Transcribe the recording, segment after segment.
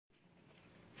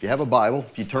If you have a Bible,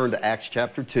 if you turn to Acts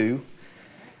chapter 2.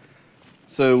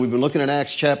 So we've been looking at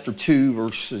Acts chapter 2,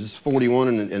 verses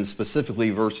 41 and specifically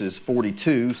verses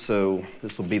 42. So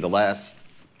this will be the last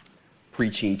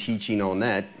teaching on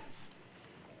that.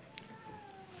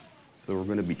 So we're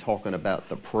going to be talking about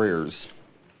the prayers.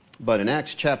 But in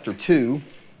Acts chapter 2,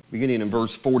 beginning in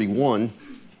verse 41,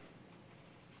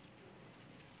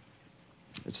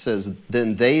 it says,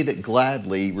 "Then they that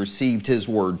gladly received his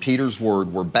word," Peter's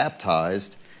word, "were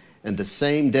baptized, and the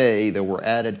same day there were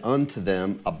added unto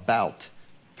them about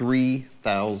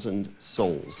 3,000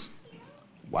 souls."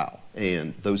 Wow.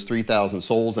 And those 3,000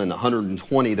 souls and the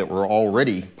 120 that were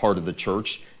already part of the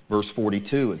church, verse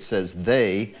 42, it says,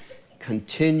 "They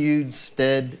continued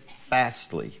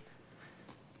steadfastly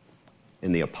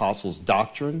in the apostles'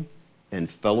 doctrine and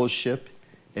fellowship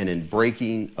and in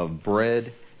breaking of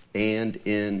bread and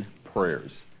in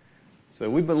prayers." So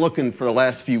we've been looking for the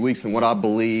last few weeks in what I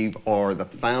believe are the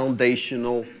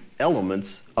foundational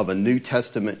elements of a New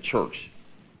Testament church.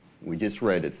 We just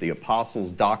read it's the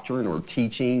apostles' doctrine or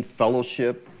teaching,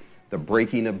 fellowship, the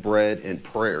breaking of bread, and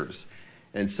prayers.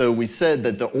 And so we said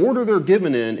that the order they're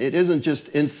given in, it isn't just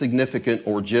insignificant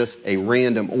or just a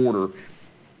random order,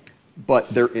 but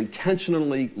they're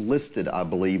intentionally listed, I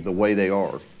believe, the way they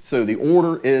are. So the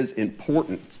order is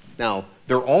important. Now,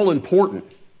 they're all important.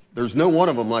 There's no one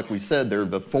of them, like we said, they're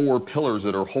the four pillars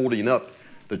that are holding up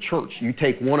the church. You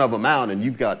take one of them out and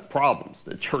you've got problems.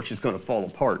 The church is going to fall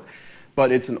apart.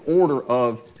 But it's an order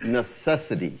of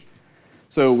necessity.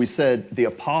 So we said the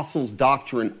apostles'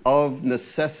 doctrine of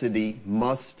necessity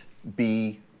must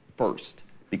be first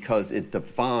because it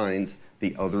defines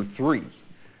the other three.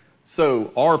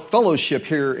 So our fellowship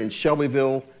here in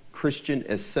Shelbyville Christian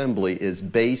Assembly is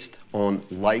based on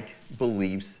like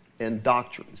beliefs and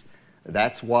doctrines.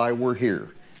 That's why we're here.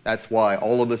 That's why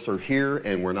all of us are here,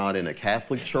 and we're not in a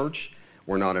Catholic church,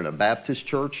 we're not in a Baptist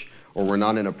church, or we're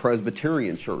not in a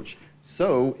Presbyterian church.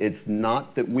 So it's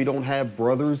not that we don't have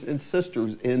brothers and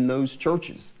sisters in those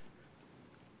churches.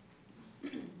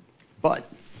 But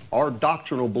our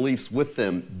doctrinal beliefs with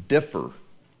them differ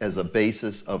as a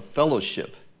basis of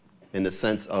fellowship in the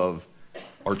sense of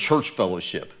our church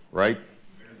fellowship, right?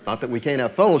 It's not that we can't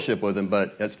have fellowship with them,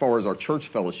 but as far as our church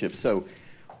fellowship. So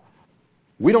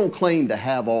we don't claim to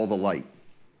have all the light.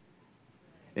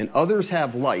 And others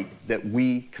have light that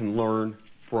we can learn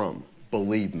from.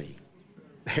 Believe me.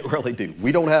 They really do.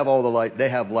 We don't have all the light. They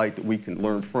have light that we can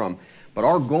learn from. But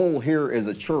our goal here as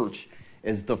a church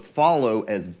is to follow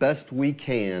as best we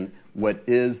can what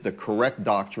is the correct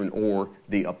doctrine or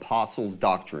the apostles'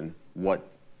 doctrine, what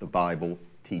the Bible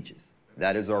teaches.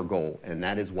 That is our goal. And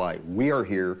that is why we are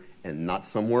here and not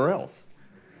somewhere else.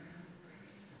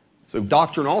 So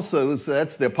doctrine also,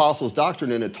 that's the apostles'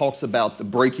 doctrine, and it talks about the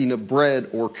breaking of bread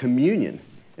or communion.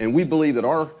 And we believe that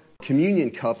our communion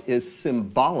cup is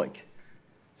symbolic.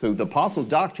 So the apostles'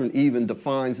 doctrine even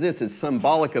defines this as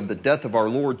symbolic of the death of our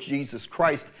Lord Jesus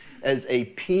Christ as a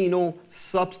penal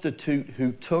substitute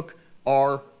who took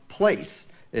our place.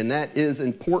 And that is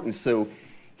important. So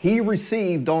he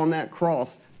received on that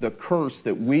cross the curse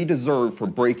that we deserve for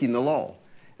breaking the law.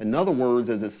 In other words,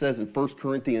 as it says in 1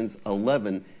 Corinthians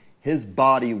 11, his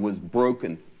body was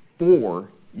broken for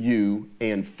you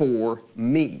and for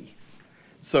me.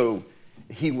 So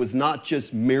he was not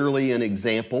just merely an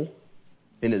example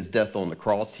in his death on the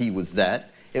cross. He was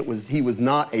that. He was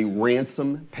not a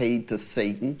ransom paid to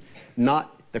Satan.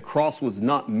 The cross was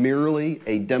not merely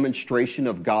a demonstration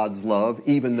of God's love,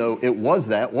 even though it was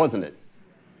that, wasn't it?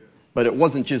 But it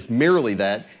wasn't just merely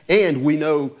that. And we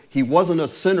know he wasn't a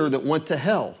sinner that went to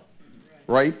hell,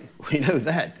 right? We know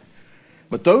that.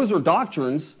 But those are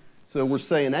doctrines, so we're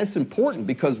saying that's important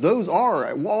because those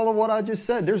are all of what I just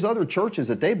said. There's other churches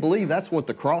that they believe that's what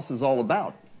the cross is all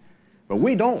about. But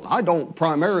we don't. I don't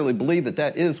primarily believe that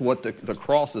that is what the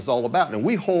cross is all about. And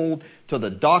we hold to the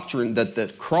doctrine that the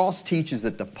cross teaches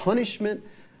that the punishment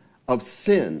of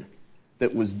sin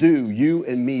that was due you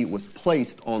and me was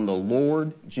placed on the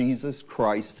Lord Jesus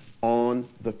Christ on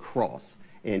the cross.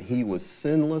 And he was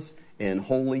sinless and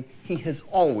holy. He has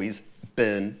always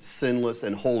been sinless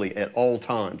and holy at all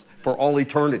times, for all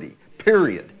eternity,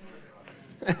 period.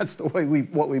 That's the way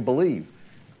what we believe.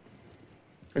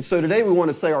 And so today we want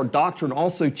to say our doctrine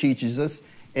also teaches us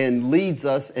and leads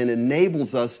us and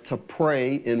enables us to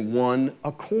pray in one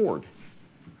accord.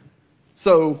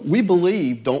 So we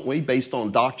believe, don't we, based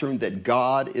on doctrine, that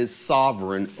God is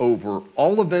sovereign over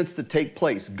all events that take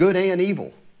place, good and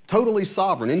evil, totally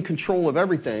sovereign, in control of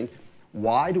everything.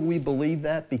 Why do we believe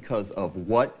that? Because of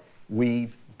what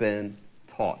we've been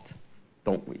taught,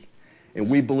 don't we? And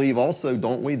we believe also,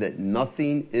 don't we, that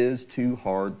nothing is too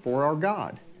hard for our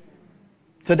God.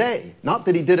 today. Not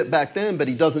that he did it back then, but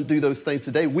he doesn't do those things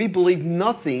today. We believe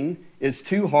nothing is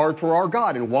too hard for our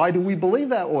God. And why do we believe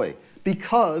that way?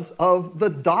 Because of the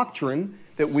doctrine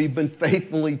that we've been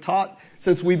faithfully taught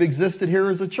since we've existed here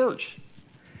as a church.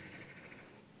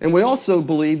 And we also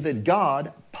believe that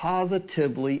God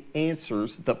positively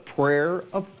answers the prayer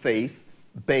of faith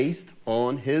based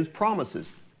on his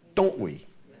promises, don't we?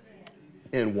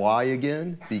 And why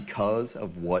again? Because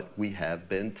of what we have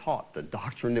been taught, the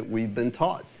doctrine that we've been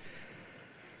taught.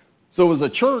 So as a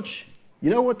church, you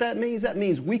know what that means? That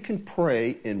means we can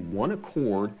pray in one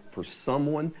accord for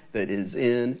someone that is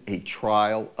in a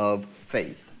trial of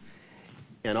faith.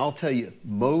 And I'll tell you,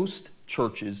 most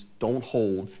churches don't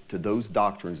hold to those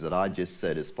doctrines that I just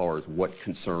said as far as what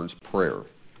concerns prayer.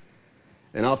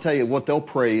 And I'll tell you what they'll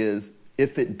pray is,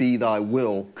 if it be thy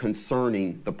will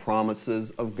concerning the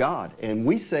promises of God. And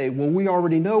we say, well, we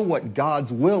already know what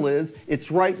God's will is.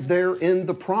 It's right there in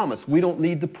the promise. We don't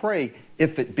need to pray,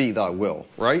 if it be thy will,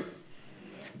 right?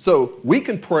 So we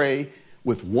can pray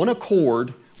with one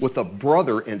accord with a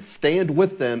brother and stand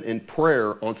with them in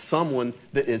prayer on someone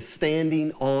that is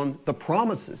standing on the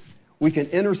promises. We can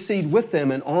intercede with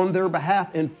them and on their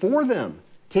behalf and for them,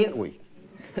 can't we?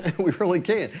 We really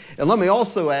can. And let me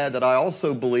also add that I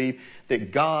also believe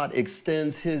that God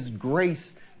extends his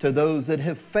grace to those that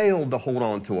have failed to hold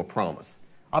on to a promise.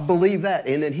 I believe that,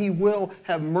 and that he will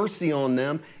have mercy on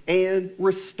them and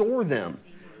restore them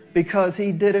because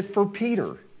he did it for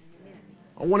Peter.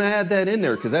 I want to add that in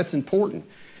there because that's important.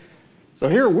 So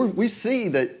here we see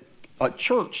that a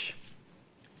church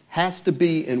has to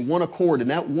be in one accord,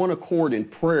 and that one accord in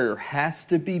prayer has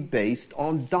to be based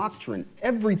on doctrine.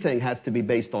 Everything has to be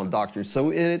based on doctrine.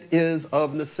 So it is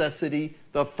of necessity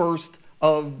the first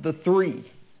of the three.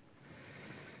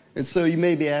 And so you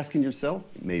may be asking yourself,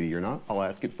 maybe you're not, I'll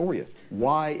ask it for you.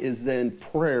 Why is then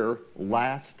prayer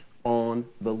last on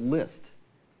the list?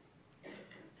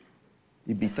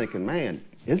 You'd be thinking, man,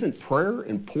 isn't prayer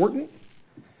important?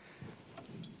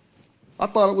 I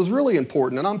thought it was really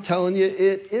important, and I'm telling you,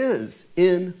 it is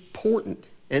important.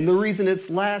 And the reason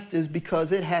it's last is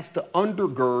because it has to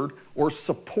undergird or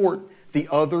support the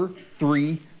other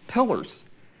three pillars.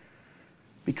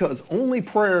 Because only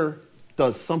prayer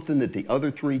does something that the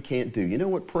other three can't do. You know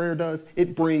what prayer does?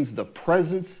 It brings the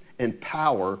presence and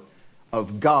power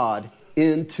of God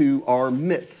into our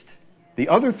midst. The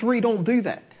other three don't do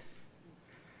that.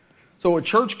 So a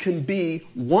church can be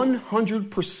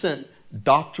 100%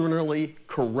 doctrinally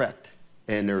correct.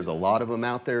 And there's a lot of them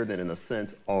out there that in a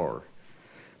sense are.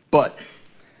 But,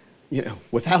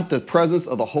 without the presence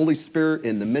of the Holy Spirit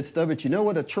in the midst of it, you know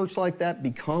what a church like that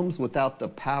becomes without the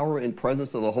power and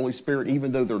presence of the Holy Spirit,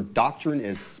 even though their doctrine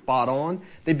is spot on?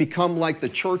 They become like the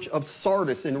church of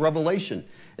Sardis in Revelation.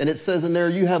 And it says in there,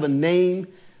 you have a name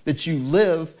that you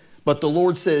live, but the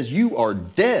Lord says you are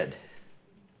dead.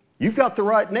 You've got the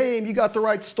right name, you got the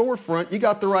right storefront, you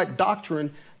got the right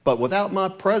doctrine, but without my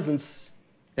presence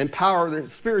and power of the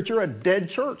Spirit, you're a dead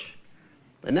church.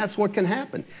 And that's what can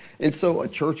happen. And so a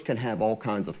church can have all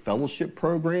kinds of fellowship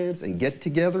programs and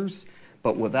get-togethers,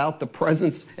 but without the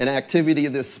presence and activity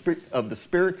of the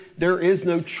Spirit, there is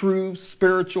no true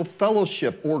spiritual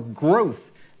fellowship or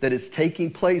growth that is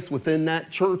taking place within that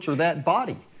church or that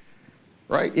body.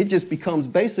 Right? It just becomes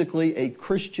basically a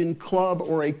Christian club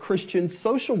or a Christian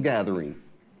social gathering.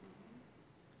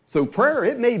 So prayer,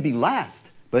 it may be last,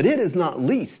 but it is not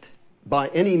least by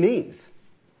any means.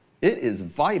 It is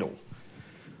vital.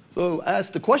 So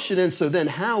ask the question then, so then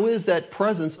how is that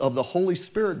presence of the Holy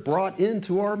Spirit brought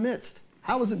into our midst?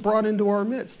 How is it brought into our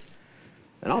midst?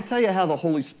 And I'll tell you how the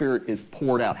Holy Spirit is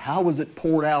poured out. How was it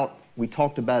poured out? We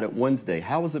talked about it Wednesday.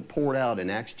 How was it poured out in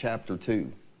Acts chapter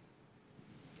 2?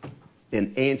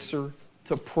 In answer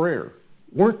to prayer.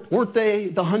 Weren't they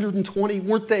the 120?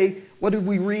 Weren't they, what did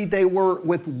we read? They were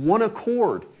with one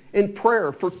accord in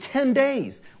prayer for 10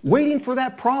 days, waiting for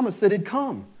that promise that had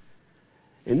come.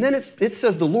 And then it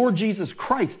says the Lord Jesus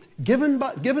Christ, given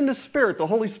the Spirit, the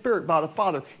Holy Spirit by the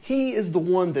Father, He is the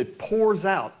one that poured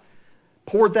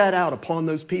that out upon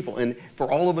those people. And for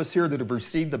all of us here that have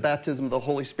received the baptism of the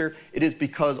Holy Spirit, it is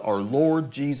because our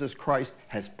Lord Jesus Christ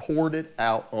has poured it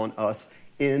out on us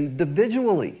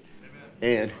individually.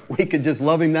 Amen. And we can just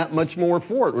love Him that much more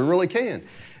for it. We really can.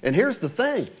 And here's the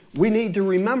thing. We need to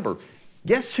remember,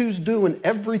 guess who's doing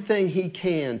everything he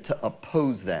can to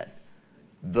oppose that?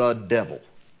 The devil.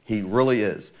 He really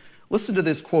is. Listen to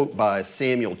this quote by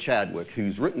Samuel Chadwick,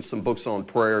 who's written some books on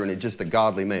prayer and is just a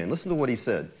godly man. Listen to what he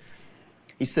said.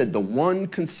 He said, the one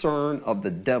concern of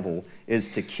the devil is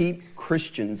to keep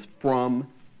Christians from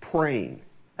praying.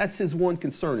 That's his one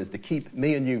concern, is to keep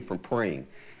me and you from praying.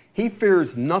 He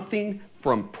fears nothing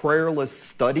from prayerless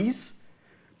studies,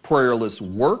 prayerless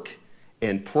work,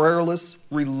 and prayerless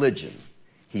religion.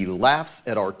 He laughs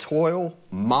at our toil,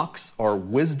 mocks our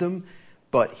wisdom,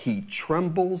 but he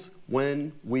trembles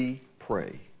when we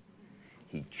pray.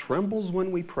 He trembles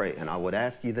when we pray. And I would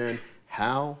ask you then,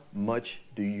 how much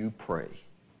do you pray?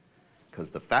 Because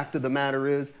the fact of the matter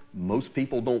is, most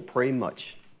people don't pray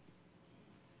much.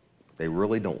 They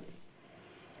really don't.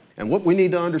 And what we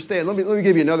need to understand, let me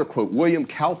give you another quote. William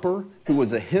Cowper, who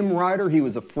was a hymn writer, he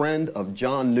was a friend of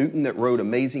John Newton that wrote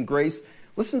Amazing Grace.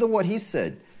 Listen to what he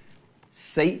said.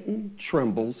 Satan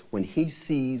trembles when he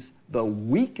sees the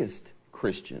weakest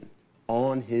Christian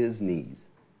on his knees.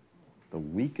 The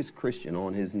weakest Christian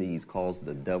on his knees causes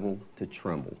the devil to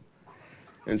tremble.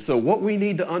 And so what we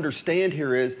need to understand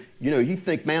here is, you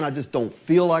think, man, I just don't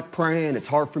feel like praying. It's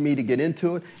hard for me to get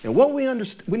into it. And what we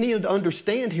need to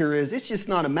understand here is it's just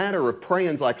not a matter of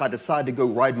praying like I decide to go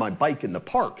ride my bike in the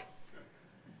park.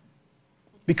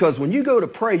 Because when you go to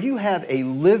pray, you have a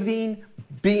living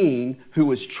being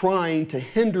who is trying to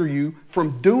hinder you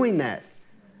from doing that.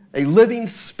 A living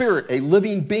spirit, a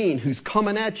living being who's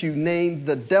coming at you named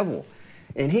the devil.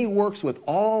 And he works with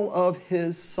all of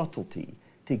his subtlety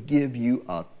to give you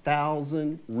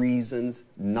 1,000 reasons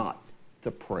not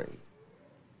to pray.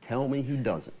 Tell me he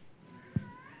doesn't.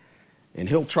 And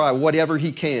he'll try whatever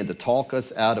he can to talk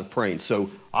us out of praying. So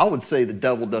I would say the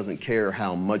devil doesn't care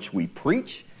how much we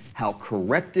preach, how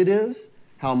correct it is,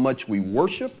 how much we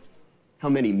worship, how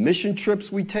many mission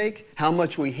trips we take, how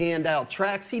much we hand out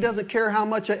tracts. He doesn't care how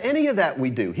much of any of that we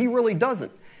do. He really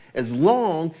doesn't. As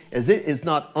long as it is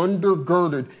not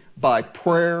undergirded by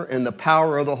prayer and the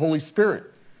power of the Holy Spirit.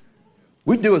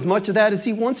 We do as much of that as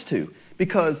he wants to,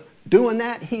 because doing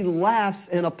that, he laughs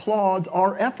and applauds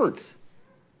our efforts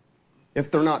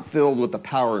if they're not filled with the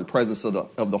power and presence of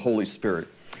the Holy Spirit.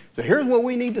 So here's what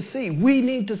we need to see. We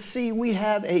need to see we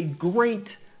have a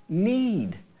great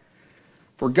need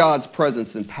for God's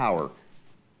presence and power.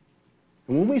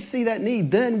 And when we see that need,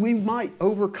 then we might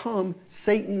overcome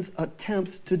Satan's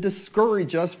attempts to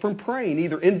discourage us from praying,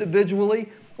 either individually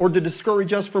or to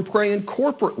discourage us from praying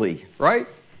corporately, right?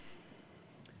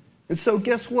 And so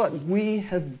guess what? We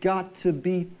have got to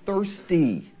be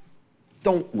thirsty,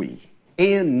 don't we?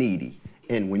 And needy.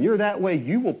 And when you're that way,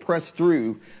 you will press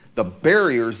through the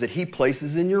barriers that he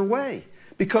places in your way.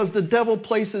 Because the devil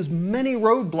places many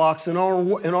roadblocks in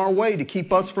our way to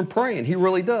keep us from praying. He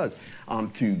really does. I'm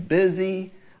too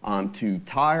busy. I'm too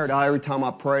tired. Every time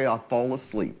I pray, I fall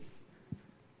asleep.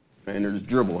 And there's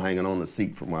dribble hanging on the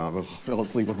seat from where I fell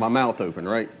asleep with my mouth open,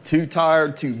 right? Too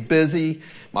tired, too busy.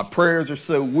 My prayers are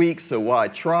so weak, so why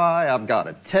try? I've got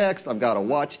to text. I've got to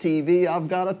watch TV. I've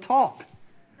got to talk.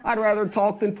 I'd rather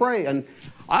talk than pray. And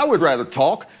I would rather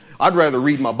talk. I'd rather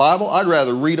read my Bible. I'd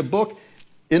rather read a book.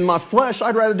 In my flesh,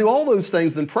 I'd rather do all those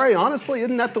things than pray. Honestly,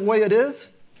 isn't that the way it is?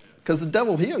 Because the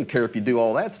devil, he doesn't care if you do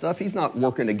all that stuff. He's not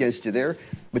working against you there.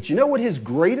 But you know what his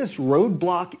greatest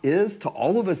roadblock is to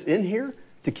all of us in here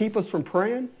to keep us from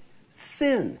praying?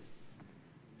 Sin.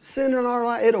 Sin in our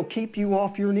life, it'll keep you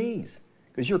off your knees.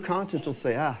 Because your conscience will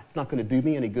say, it's not going to do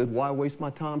me any good. Why waste my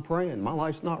time praying? My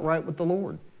life's not right with the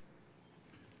Lord.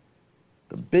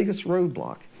 The biggest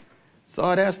roadblock. So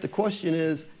I'd ask the question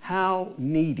is, how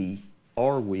needy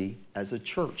are we as a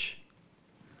church?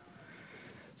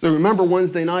 So remember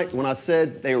Wednesday night when I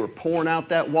said they were pouring out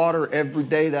that water every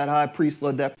day? That high priest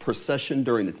led that procession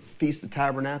during the Feast of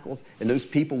Tabernacles, and those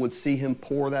people would see him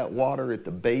pour that water at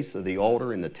the base of the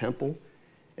altar in the temple.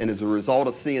 And as a result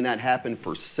of seeing that happen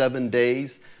for 7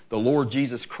 days, the Lord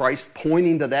Jesus Christ,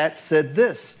 pointing to that, said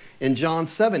this in John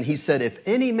 7. He said, if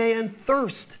any man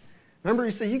thirst, remember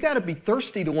he said, you got to be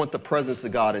thirsty to want the presence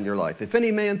of God in your life. If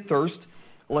any man thirst,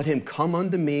 let him come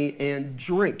unto me and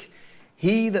drink.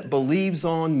 He that believes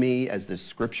on me, as the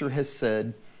scripture has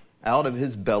said, out of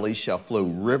his belly shall flow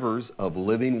rivers of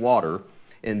living water.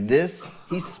 And this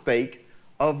he spake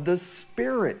of the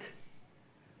Spirit.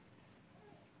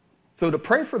 So to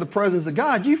pray for the presence of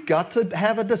God, you've got to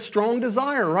have a strong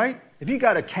desire, right? If you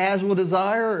got a casual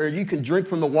desire, or you can drink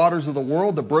from the waters of the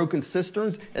world, the broken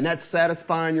cisterns, and that's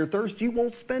satisfying your thirst, you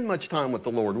won't spend much time with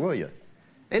the Lord, will you?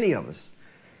 Any of us.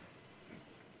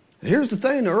 Here's the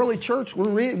thing, the early church,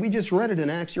 we just read it in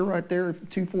Acts, you're right there,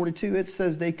 2:42, it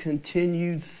says they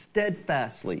continued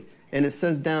steadfastly. And it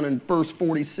says down in verse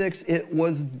 46, it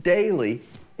was daily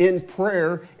in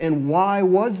prayer. And why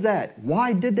was that?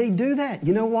 Why did they do that?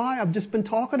 You know why? I've just been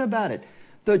talking about it.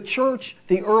 The church,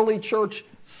 the early church,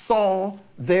 saw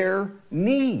their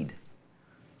need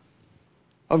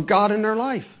of God in their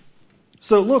life.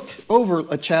 So look over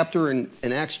a chapter in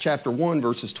Acts chapter 1,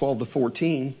 verses 12 to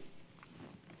 14.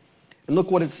 And look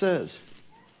what it says.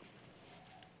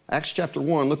 Acts chapter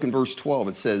 1, look in verse 12.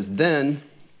 It says, Then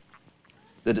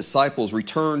the disciples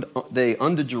returned they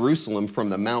unto Jerusalem from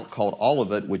the mount called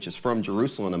Olivet, which is from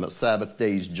Jerusalem, a Sabbath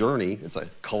day's journey. It's a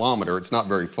kilometer. It's not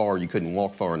very far. You couldn't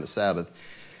walk far on the Sabbath.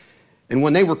 And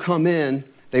when they were come in,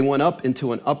 they went up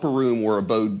into an upper room where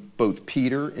abode both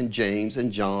Peter and James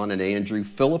and John and Andrew,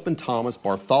 Philip and Thomas,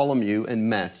 Bartholomew and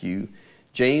Matthew,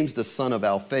 James the son of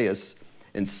Alphaeus,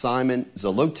 and Simon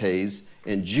Zelotes,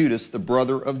 and Judas the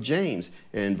brother of James.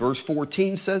 And verse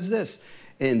 14 says this,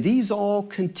 And these all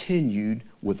continued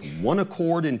with one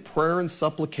accord in prayer and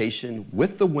supplication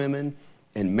with the women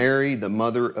and Mary, the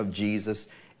mother of Jesus,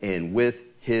 and with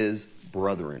his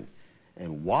brethren.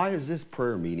 And why is this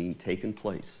prayer meeting taking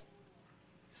place?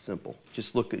 Simple.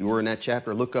 Just look we're in that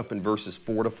chapter. Look up in verses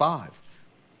 4 to 5.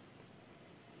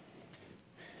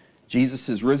 Jesus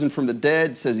is risen from the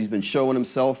dead, says he's been showing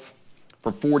himself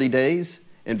for 40 days.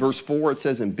 In verse 4, it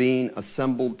says, And being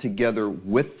assembled together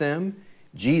with them,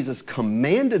 Jesus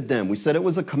commanded them. We said it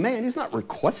was a command. He's not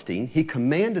requesting. He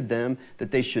commanded them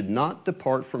that they should not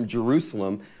depart from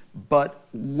Jerusalem, but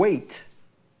wait.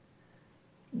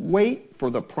 Wait for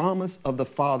the promise of the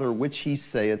Father, which he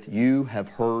saith, You have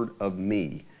heard of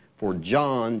me. For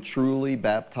John truly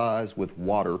baptized with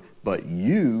water, but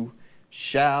you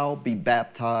shall be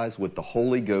baptized with the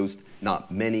Holy Ghost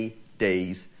not many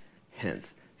days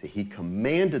hence. So he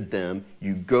commanded them,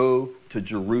 you go to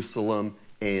Jerusalem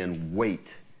and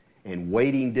wait. And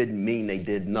waiting didn't mean they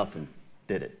did nothing,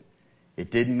 did it?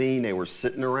 It didn't mean they were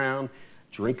sitting around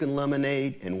drinking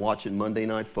lemonade and watching Monday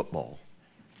Night Football.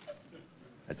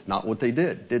 That's not what they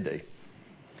did they?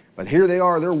 But here they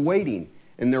are, they're waiting,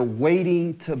 and they're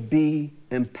waiting to be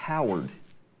empowered.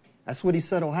 That's what he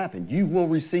said will happen. You will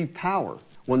receive power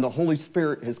when the Holy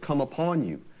Spirit has come upon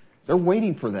you. They're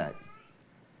waiting for that.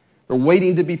 They're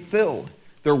waiting to be filled.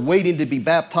 They're waiting to be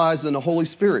baptized in the Holy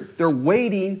Spirit. They're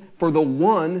waiting for the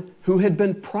one who had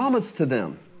been promised to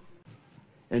them.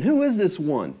 And who is this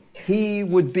one? He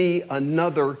would be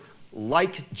another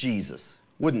like Jesus,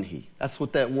 wouldn't he? That's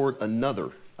what that word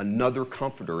another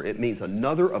comforter. It means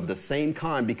another of the same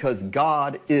kind because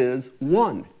God is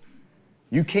one.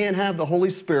 You can't have the Holy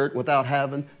Spirit without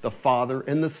having the Father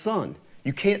and the Son.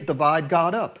 You can't divide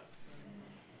God up.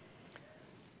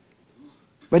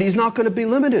 But he's not going to be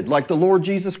limited like the Lord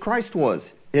Jesus Christ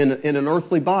was in an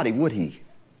earthly body, would he?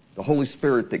 The Holy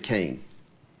Spirit that came.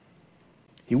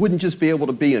 He wouldn't just be able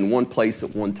to be in one place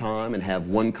at one time and have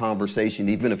one conversation,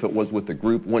 even if it was with a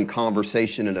group, one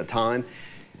conversation at a time.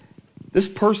 This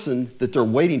person that they're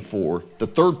waiting for, the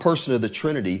third person of the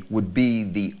Trinity, would be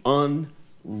the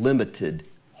unlimited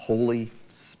Holy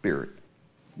Spirit.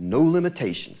 No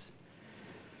limitations.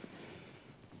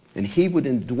 And he would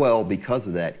indwell, because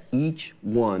of that, each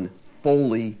one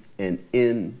fully and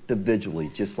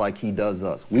individually, just like he does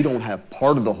us. We don't have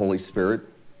part of the Holy Spirit,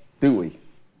 do we?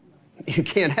 You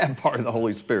can't have part of the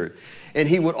Holy Spirit. And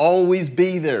he would always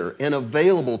be there and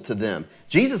available to them.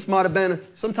 Jesus might have been,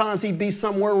 sometimes he'd be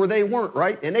somewhere where they weren't,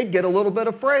 right? And they'd get a little bit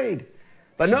afraid.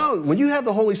 But no, when you have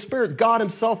the Holy Spirit, God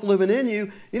himself living in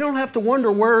you, you don't have to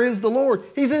wonder, where is the Lord?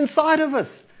 He's inside of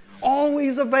us.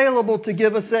 Always available to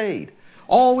give us aid.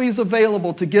 Always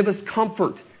available to give us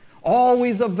comfort.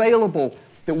 Always available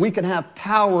that we can have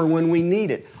power when we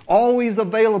need it. Always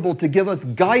available to give us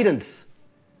guidance.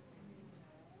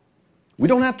 We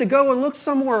don't have to go and look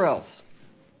somewhere else.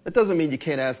 That doesn't mean you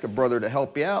can't ask a brother to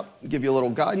help you out, give you a little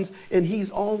guidance. And he's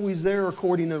always there,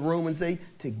 according to Romans 8,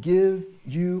 to give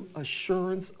you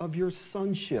assurance of your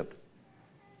sonship.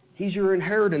 He's your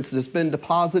inheritance that's been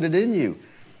deposited in you.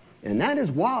 And that is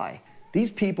why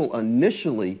these people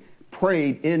initially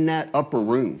prayed in that upper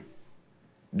room.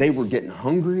 They were getting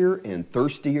hungrier and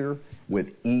thirstier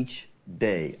with each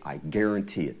day. I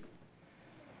guarantee it.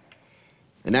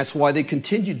 And that's why they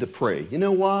continued to pray. You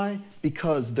know why?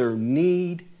 Because their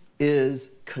need is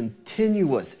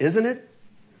continuous, isn't it?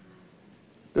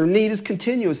 Their need is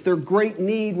continuous. Their great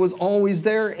need was always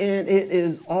there, and it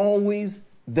is always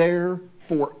there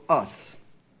for us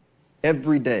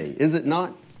every day. Is it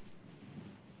not?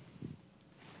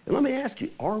 And let me ask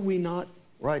you, are we not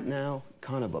right now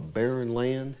kind of a barren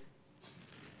land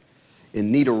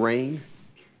in need of rain?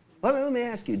 Let me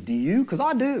ask you, do you? Because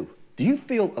I do. Do you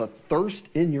feel a thirst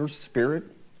in your spirit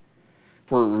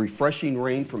for a refreshing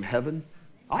rain from heaven?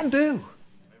 I do.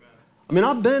 I mean,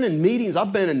 I've been in meetings.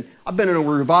 I've been in a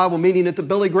revival meeting at the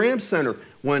Billy Graham Center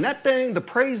when that thing, the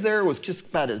praise there was just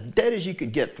about as dead as you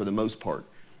could get for the most part.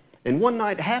 And one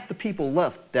night, half the people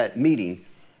left that meeting,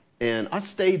 and I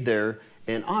stayed there,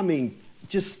 and I mean,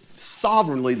 just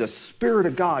sovereignly, the Spirit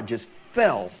of God just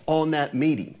fell on that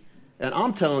meeting. And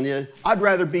I'm telling you, I'd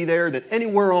rather be there than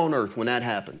anywhere on earth when that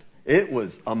happened. It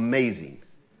was amazing.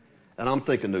 And I'm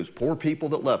thinking those poor people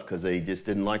that left because they just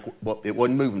didn't like, well, it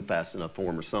wasn't moving fast enough for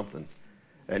them or something.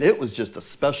 And it was just a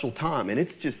special time. And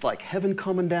it's just like heaven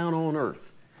coming down on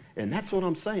earth. And that's what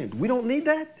I'm saying. We don't need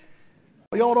that?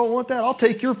 Y'all don't want that? I'll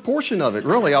take your portion of it.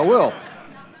 Really, I will.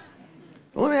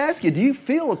 Let me ask you, do you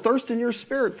feel a thirst in your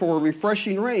spirit for a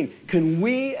refreshing rain? Can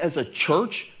we as a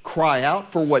church cry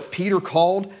out for what Peter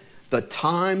called the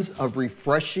times of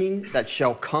refreshing that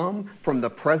shall come from the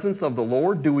presence of the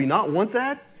Lord? Do we not want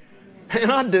that?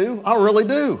 And I do. I really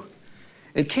do.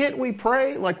 And can't we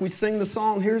pray like we sing the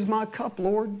song, "Here's my cup,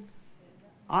 Lord.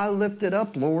 I lift it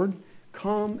up, Lord.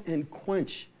 Come and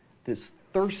quench this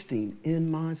thirsting in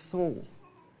my soul."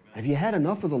 Have you had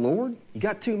enough of the Lord? You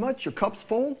got too much? Your cup's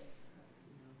full?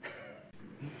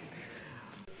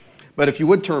 But if you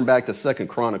would turn back to 2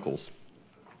 Chronicles,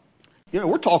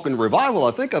 we're talking revival.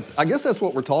 I guess that's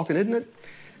what we're talking, isn't it?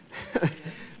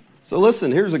 So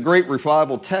listen, here's a great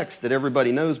revival text that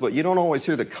everybody knows, but you don't always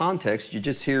hear the context. You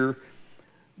just hear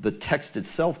the text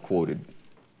itself quoted.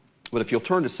 But if you'll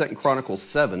turn to 2 Chronicles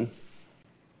 7,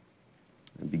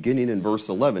 and beginning in verse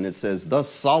 11, it says, "Thus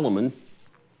Solomon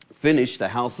finished the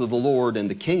house of the Lord and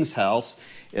the king's house,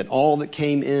 and all that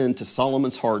came in to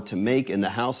Solomon's heart to make in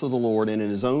the house of the Lord and in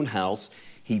his own house,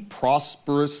 he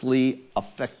prosperously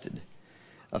effected.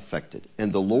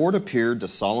 And the Lord appeared to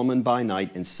Solomon by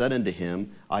night and said unto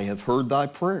him, I have heard thy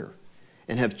prayer,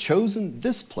 and have chosen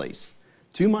this place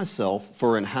to myself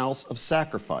for an house of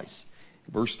sacrifice."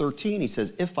 Verse 13, he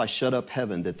says, "If I shut up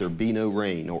heaven that there be no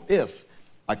rain, or if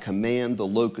I command the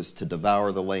locusts to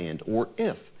devour the land, or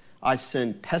if I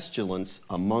send pestilence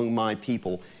among my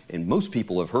people," and most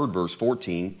people have heard verse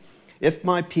 14, "if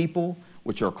my people,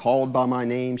 which are called by my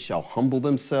name, shall humble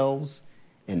themselves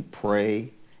and pray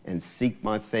and seek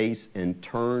my face and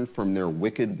turn from their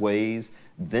wicked ways,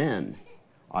 then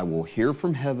I will hear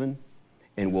from heaven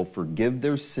and will forgive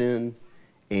their sin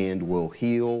and will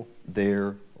heal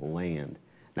their land.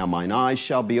 Now mine eyes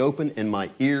shall be open and my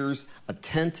ears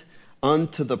attent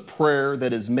unto the prayer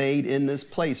that is made in this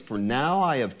place. For now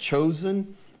I have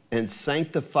chosen and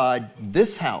sanctified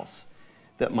this house,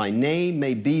 that my name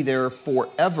may be there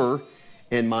forever,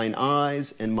 and mine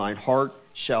eyes and mine heart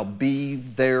shall be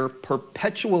there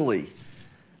perpetually."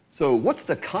 So what's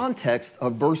the context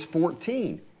of verse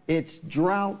 14? It's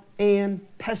drought and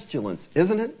pestilence,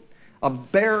 isn't it? A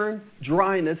barren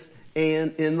dryness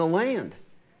and in the land.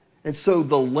 And so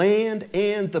the land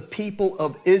and the people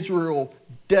of Israel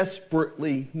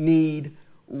desperately need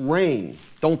rain,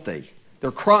 don't they?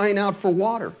 They're crying out for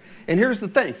water. And here's the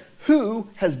thing. Who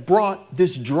has brought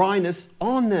this dryness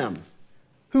on them?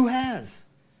 Who has?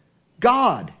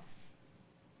 God.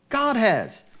 God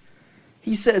has.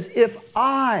 He says, if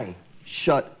I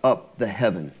shut up the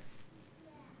heaven.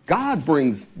 God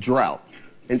brings drought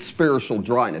and spiritual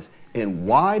dryness. And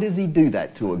why does he do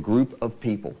that to a group of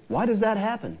people? Why does that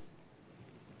happen?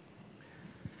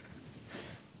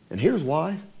 And here's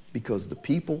why. Because the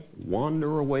people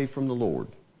wander away from the Lord.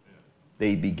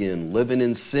 They begin living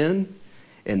in sin,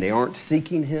 and they aren't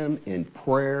seeking him in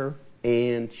prayer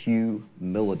and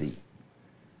humility.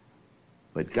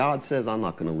 But God says, I'm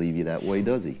not going to leave you that way,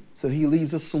 does he? So he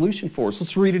leaves a solution for us.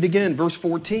 Let's read it again, verse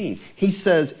 14. He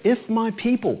says, if my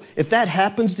people, if that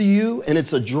happens to you and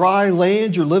it's a dry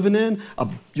land you're living in,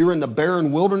 you're in the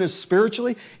barren wilderness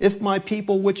spiritually, if my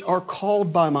people which are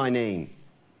called by my name,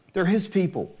 they're his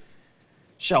people,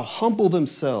 shall humble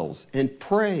themselves and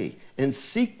pray and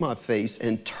seek my face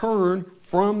and turn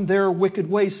from their wicked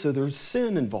ways. So there's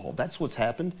sin involved. That's what's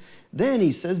happened. Then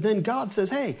he says, then God says,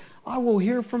 hey, I will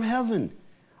hear from heaven.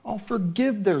 I'll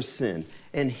forgive their sin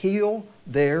and heal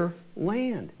their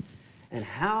land. And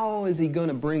how is he going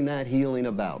to bring that healing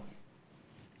about?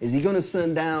 Is he going to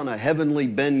send down a heavenly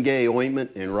Ben-Gay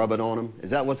ointment and rub it on them? Is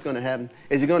that what's going to happen?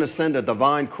 Is he going to send a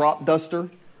divine crop duster?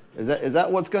 Is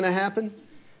that what's going to happen?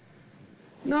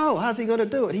 No, how's he going to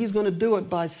do it? He's going to do it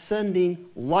by sending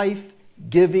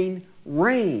life-giving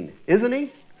rain, isn't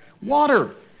he?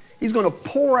 Water. He's going to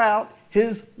pour out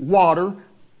his water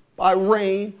by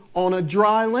rain on a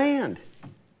dry land.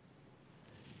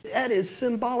 That is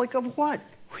symbolic of what?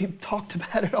 We've talked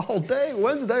about it all day,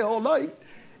 Wednesday, all night.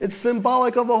 It's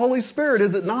symbolic of the Holy Spirit,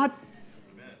 is it not?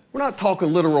 Amen. We're not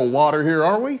talking literal water here,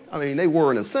 are we? I mean, they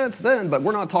were in a sense then, but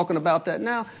we're not talking about that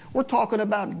now. We're talking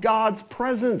about God's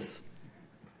presence.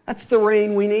 That's the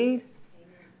rain we need.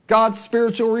 God's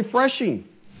spiritual refreshing.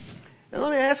 Now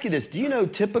let me ask you this. Do you know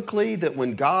typically that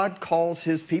when God calls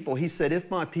his people, he said, if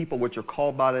my people which are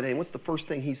called by the name, what's the first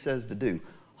thing he says to do?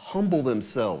 Humble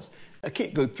themselves. I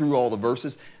can't go through all the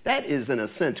verses. That is, in a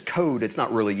sense, code. It's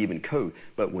not really even code.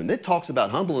 But when it talks about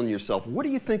humbling yourself, what do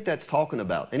you think that's talking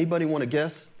about? Anybody want to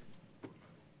guess?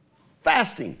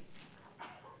 Fasting.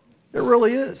 It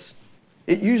really is.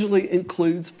 It usually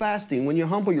includes fasting when you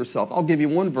humble yourself. I'll give you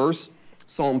one verse,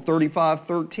 Psalm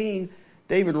 35:13.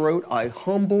 David wrote, I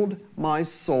humbled my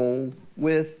soul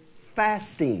with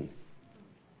fasting.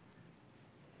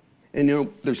 And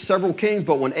there's several kings,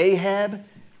 but when Ahab,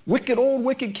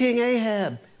 wicked King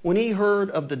Ahab, when he heard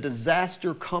of the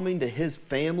disaster coming to his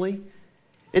family,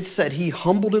 it said he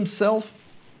humbled himself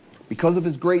because of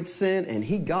his great sin, and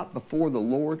he got before the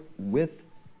Lord with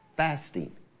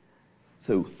fasting.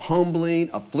 So humbling,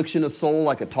 affliction of soul,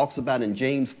 like it talks about in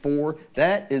James 4,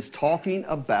 that is talking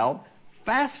about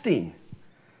fasting.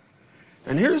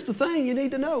 And here's the thing you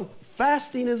need to know.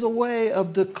 Fasting is a way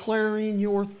of declaring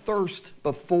your thirst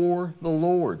before the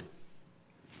Lord.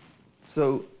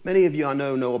 So many of you I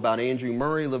know about Andrew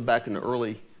Murray, lived back in the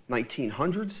early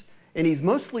 1900s, and he's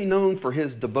mostly known for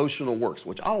his devotional works,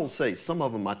 which I will say some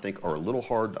of them I think are a little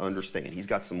hard to understand. He's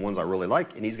got some ones I really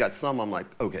like, and he's got some I'm like,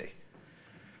 okay.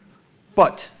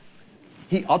 But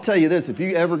I'll tell you this, if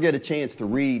you ever get a chance to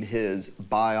read his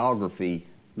biography,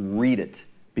 read it.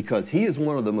 Because he is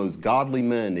one of the most godly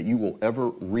men that you will ever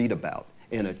read about.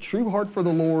 And a true heart for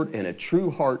the Lord and a true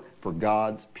heart for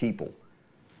God's people.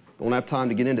 Don't have time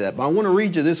to get into that. But I want to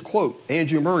read you this quote.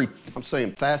 Andrew Murray, I'm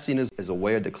saying fasting is a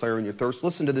way of declaring your thirst.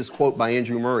 Listen to this quote by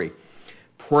Andrew Murray.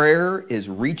 Prayer is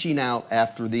reaching out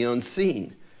after the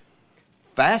unseen.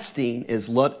 Fasting is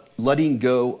letting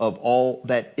go of all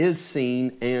that is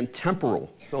seen and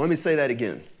temporal. So let me say that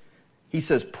again. He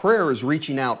says prayer is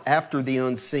reaching out after the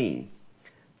unseen.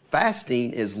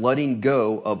 Fasting is letting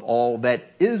go of all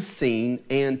that is seen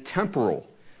and temporal.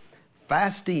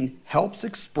 Fasting helps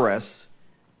express,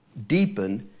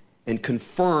 deepen, and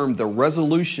confirm the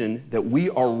resolution that we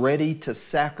are ready to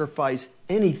sacrifice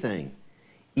anything,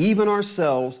 even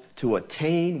ourselves, to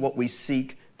attain what we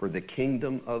seek for the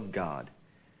kingdom of God.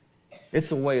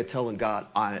 It's a way of telling God,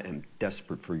 I am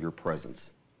desperate for your presence.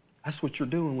 That's what you're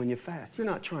doing when you fast. You're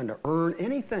not trying to earn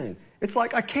anything. It's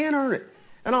like, I can't earn it.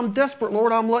 And I'm desperate,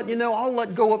 Lord. I'm letting you know I'll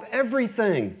let go of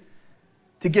everything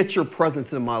to get your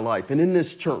presence in my life and in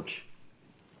this church.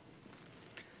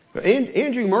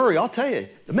 Andrew Murray, I'll tell you,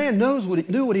 the man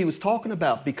knew what he was talking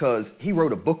about because he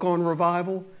wrote a book on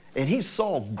revival, and he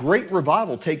saw great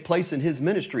revival take place in his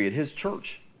ministry at his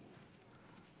church.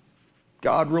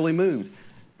 God really moved.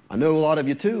 I know a lot of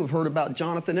you, too, have heard about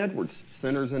Jonathan Edwards,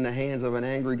 Sinners in the Hands of an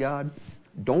Angry God.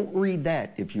 Don't read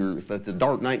that if it's a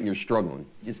dark night and you're struggling.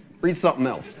 Just read something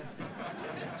else.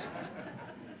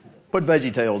 Put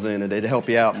VeggieTales in it to help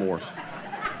you out more.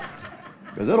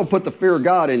 Because it'll put the fear of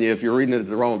God in you if you're reading it at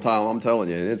the wrong time, I'm telling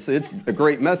you. It's a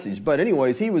great message. But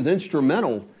anyways, he was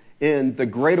instrumental in the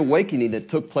Great Awakening that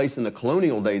took place in the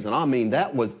colonial days. And I mean,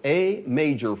 that was a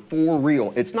major for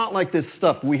real. It's not like this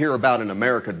stuff we hear about in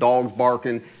America, dogs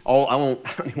barking. I don't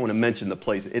even want to mention the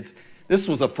place. This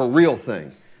was a for real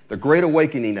thing. The Great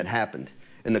Awakening that happened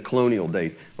in the colonial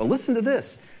days. But listen to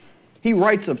this. He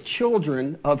writes of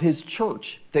children of his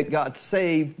church that got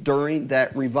saved during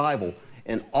that revival.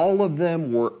 And all of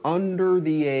them were under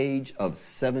the age of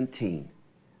 17.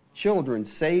 Children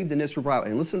saved in this revival.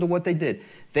 And listen to what they did.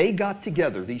 They got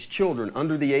together, these children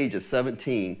under the age of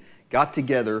 17, got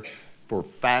together for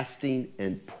fasting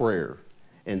and prayer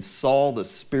and saw the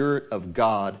Spirit of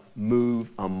God move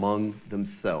among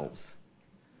themselves.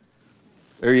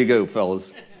 There you go,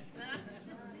 fellas.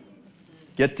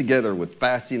 Get together with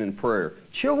fasting and prayer.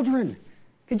 Children,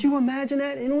 could you imagine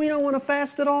that? And we don't want to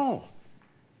fast at all.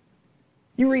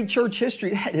 You read church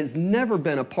history, that has never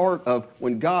been a part of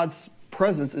when God's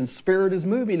presence and Spirit is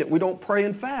moving, that we don't pray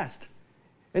and fast.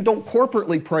 And don't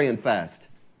corporately pray and fast.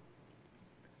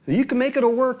 So you can make it a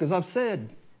work, as I've said.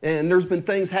 And there's been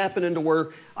things happening to where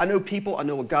I know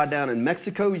a guy down in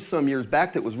Mexico some years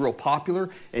back that was real popular,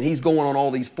 and he's going on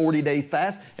all these 40-day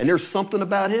fasts, and there's something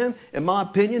about him, in my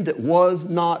opinion, that was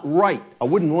not right. I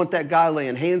wouldn't want that guy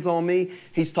laying hands on me.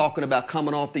 He's talking about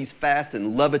coming off these fasts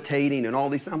and levitating and all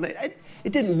these things.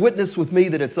 It didn't witness with me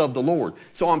that it's of the Lord.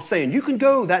 So I'm saying you can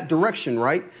go that direction,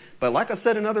 right? But like I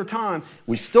said another time,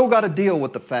 we still got to deal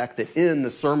with the fact that in the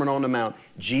Sermon on the Mount,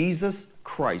 Jesus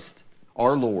Christ,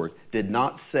 our Lord, did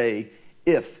not say,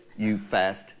 if you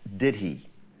fast, did he?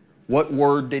 What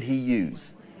word did he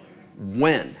use?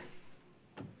 When.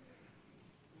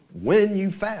 When you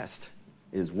fast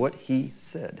is what he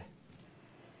said.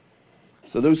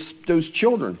 So those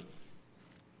children,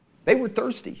 they were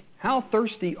thirsty. How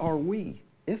thirsty are we?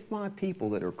 If my people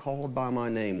that are called by my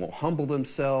name will humble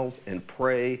themselves and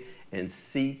pray and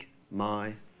seek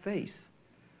my face.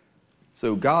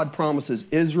 So God promises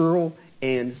Israel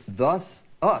and thus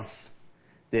us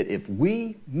that if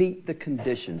we meet the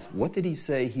conditions, what did he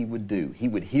say he would do? He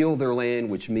would heal their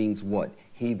land, which means what?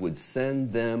 He would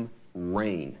send them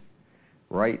rain,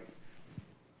 right?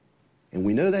 And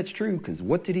we know that's true because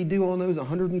what did he do on those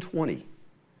 120?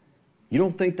 You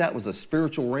don't think that was a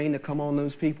spiritual rain to come on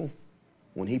those people?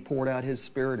 When he poured out his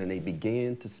Spirit and they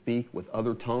began to speak with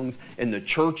other tongues and the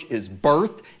church is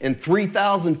birthed and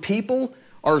 3,000 people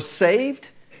are saved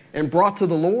and brought to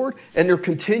the Lord and they're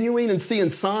continuing and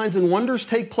seeing signs and wonders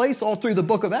take place all through the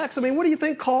book of Acts. I mean, what do you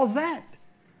think caused that?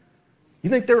 You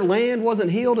think their land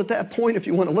wasn't healed at that point if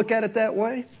you want to look at it that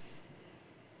way?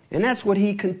 And that's what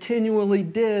he continually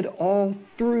did all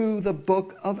through the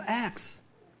book of Acts.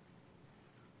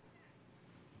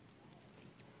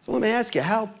 So let me ask you,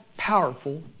 how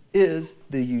powerful is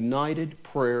the united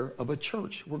prayer of a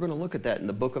church? We're going to look at that in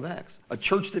the book of Acts. A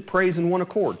church that prays in one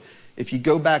accord. If you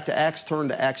go back to Acts, turn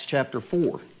to Acts chapter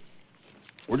 4.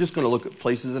 We're just going to look at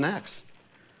places in Acts.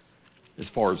 As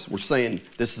far as we're saying,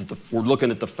 we're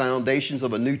looking at the foundations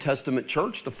of a New Testament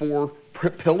church, the four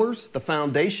pillars, the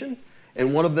foundation,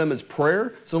 and one of them is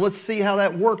prayer. So let's see how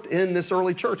that worked in this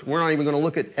early church. We're not even going to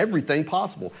look at everything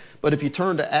possible. But if you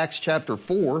turn to Acts chapter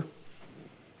 4,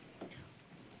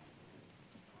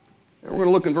 and we're going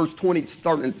to look in verse 20,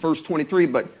 starting in verse 23,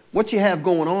 but what you have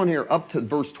going on here up to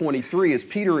verse 23 is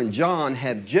Peter and John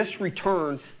have just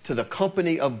returned to the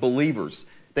company of believers.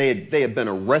 They had been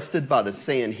arrested by the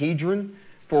Sanhedrin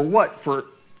for what? For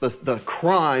the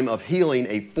crime of healing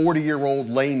a 40-year-old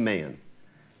lame man.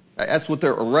 That's what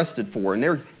they're arrested for.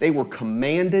 And they were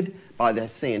commanded by the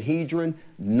Sanhedrin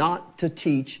not to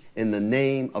teach in the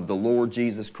name of the Lord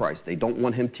Jesus Christ. They don't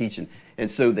want him teaching. And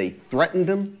so they threatened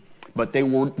him, but they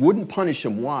wouldn't punish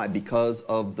him. Why? Because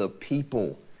of the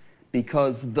people.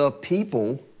 Because the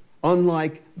people,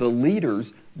 unlike the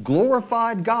leaders,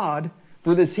 glorified God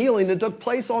for this healing that took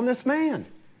place on this man.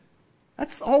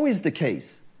 That's always the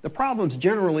case. The problem's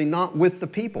generally not with the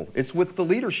people. It's with the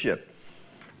leadership.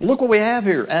 Look what we have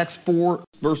here, Acts 4,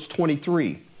 verse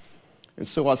 23. And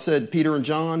so I said, Peter and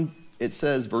John, it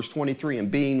says, verse 23,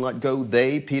 and being let go,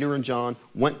 they, Peter and John,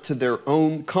 went to their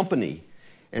own company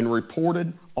and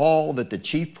reported all that the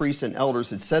chief priests and elders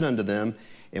had said unto them.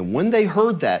 And when they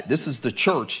heard that, this is the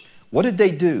church, what did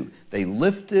they do? They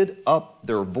lifted up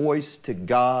their voice to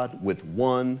God with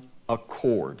one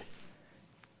accord.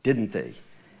 Didn't they?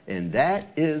 And that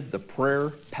is the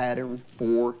prayer pattern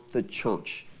for the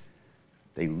church.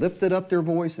 They lifted up their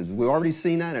voices. We've already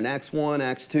seen that in Acts 1,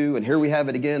 Acts 2, and here we have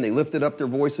it again. They lifted up their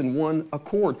voice in one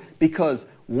accord because,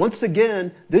 once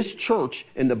again, this church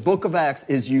in the book of Acts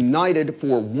is united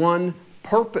for one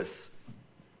purpose.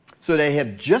 So they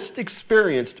have just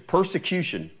experienced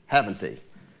persecution, haven't they,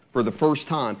 for the first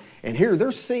time. And here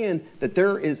they're seeing that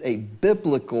there is a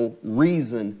biblical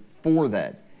reason for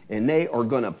that. And they're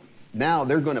going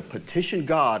to petition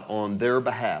God on their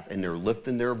behalf, and they're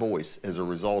lifting their voice as a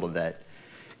result of that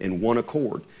in one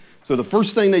accord. So the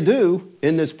first thing they do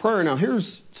in this prayer, now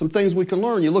here's some things we can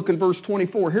learn. You look in verse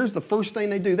 24, here's the first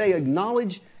thing they do. They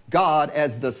acknowledge God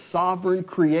as the sovereign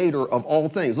creator of all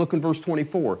things. Look in verse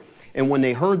 24. And when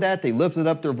they heard that, they lifted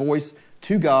up their voice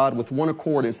to God with one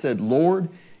accord and said, Lord,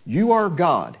 you are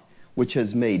God, which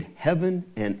has made heaven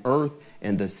and earth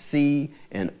and the sea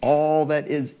and all that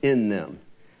is in them.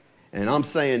 And I'm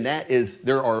saying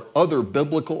there are other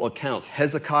biblical accounts.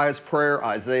 Hezekiah's prayer,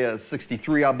 Isaiah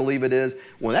 63, I believe it is.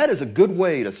 Well, that is a good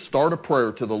way to start a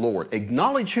prayer to the Lord.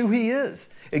 Acknowledge who he is.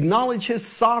 Acknowledge his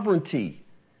sovereignty.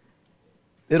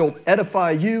 It'll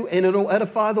edify you and it'll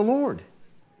edify the Lord.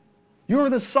 You're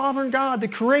the sovereign God, the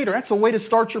creator. That's a way to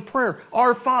start your prayer.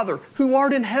 Our Father, who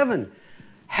art in heaven,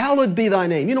 hallowed be thy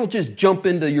name. You don't just jump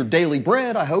into your daily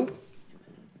bread, I hope.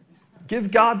 Give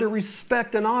God the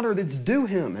respect and honor that's due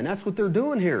him. And that's what they're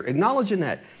doing here, acknowledging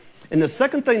that. And the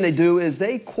second thing they do is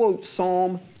they quote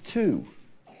Psalm 2.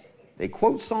 They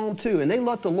quote Psalm 2, and they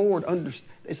let the Lord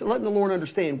letting the Lord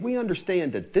understand, we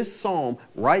understand that this psalm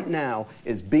right now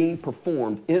is being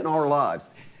performed in our lives.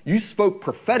 You spoke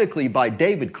prophetically by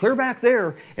David clear back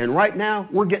there, and right now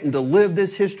we're getting to live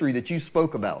this history that you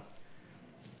spoke about.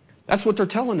 That's what they're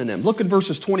telling them. Look at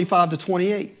verses 25 to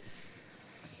 28.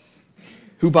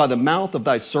 Who by the mouth of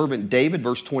thy servant David,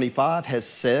 verse 25, has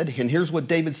said, and here's what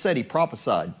David said, he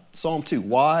prophesied, Psalm 2,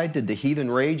 why did the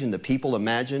heathen rage and the people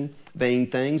imagine vain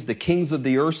things? The kings of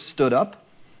the earth stood up,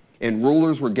 and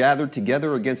rulers were gathered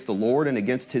together against the Lord and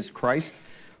against his Christ.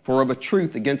 For of a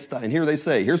truth against thy, and here they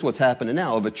say, here's what's happening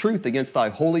now, of a truth against thy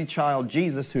holy child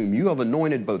Jesus, whom you have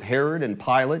anointed both Herod and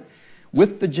Pilate,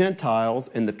 with the Gentiles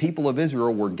and the people of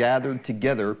Israel were gathered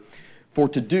together, for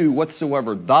to do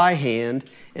whatsoever thy hand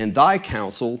and thy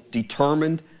counsel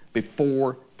determined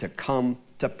before to come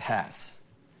to pass.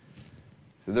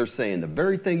 So they're saying the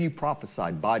very thing you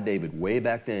prophesied by David way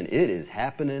back then, it is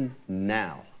happening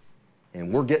now.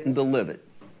 And we're getting to live it.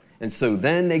 And so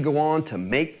then they go on to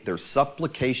make their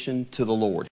supplication to the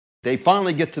Lord. They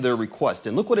finally get to their request.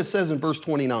 And look what it says in verse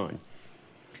 29.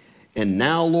 And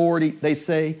now, Lord, they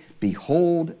say,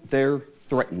 behold their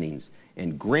threatenings,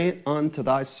 and grant unto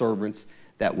thy servants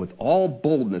that with all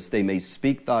boldness they may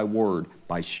speak thy word,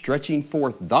 by stretching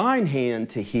forth thine hand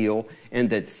to heal, and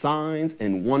that signs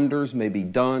and wonders may be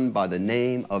done by the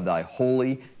name of thy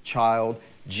holy child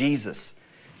Jesus.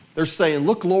 They're saying,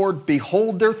 look, Lord,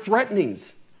 behold their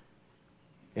threatenings.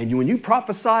 And when you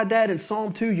prophesied that in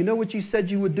Psalm 2, you know what you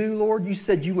said you would do, Lord? You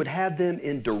said you would have them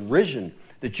in derision,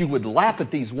 that you would laugh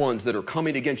at these ones that are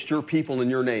coming against your people in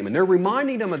your name. And they're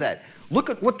reminding them of that. Look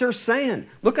at what they're saying.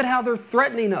 Look at how they're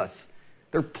threatening us.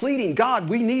 They're pleading, God,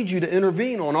 we need you to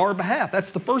intervene on our behalf.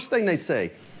 That's the first thing they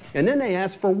say. And then they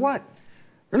ask for what?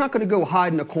 They're not going to go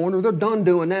hide in a corner. They're done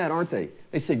doing that, aren't they?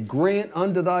 They said, grant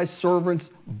unto thy servants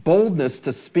boldness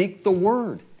to speak the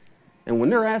word. And when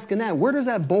they're asking that, where does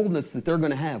that boldness that they're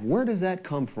going to have, where does that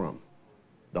come from?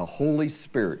 The Holy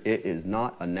Spirit. It is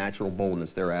not a natural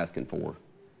boldness they're asking for,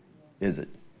 is it?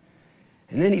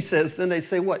 And then he says, then they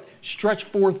say what? Stretch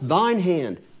forth thine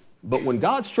hand. But when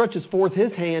God stretches forth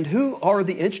his hand, who are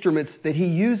the instruments that he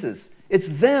uses? It's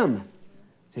them.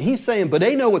 So he's saying, but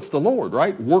they know it's the Lord,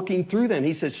 right? Working through them.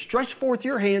 He says, stretch forth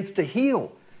your hands to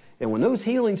heal. And when those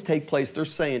healings take place, they're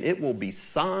saying it will be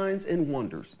signs and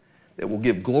wonders that will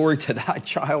give glory to thy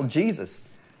child Jesus.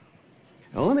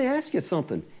 Now let me ask you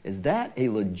something. Is that a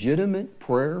legitimate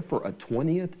prayer for a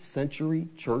 20th century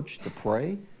church to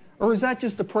pray? Or is that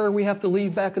just a prayer we have to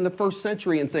leave back in the first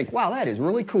century and think, wow, that is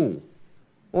really cool?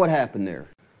 What happened there?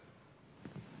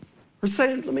 We're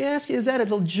saying, let me ask you, is that a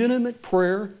legitimate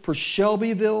prayer for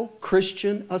Shelbyville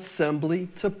Christian Assembly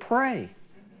to pray?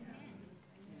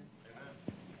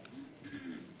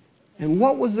 And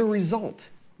what was the result?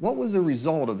 What was the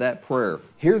result of that prayer?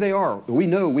 Here they are. We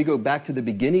know, we go back to the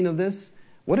beginning of this.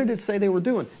 What did it say they were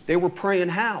doing? They were praying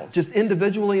how? Just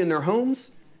individually in their homes?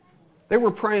 They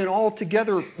were praying all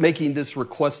together, making this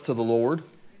request to the Lord.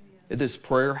 This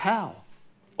prayer how?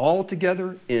 All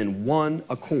together in one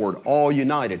accord, all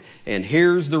united. And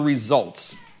here's the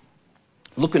results.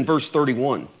 Look in verse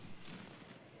 31.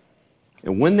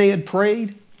 And when they had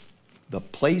prayed, the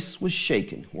place was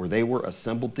shaken where they were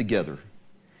assembled together.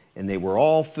 And they were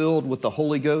all filled with the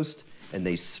Holy Ghost, and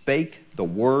they spake the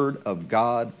word of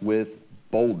God with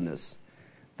boldness.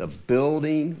 The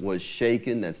building was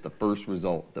shaken. That's the first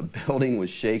result. The building was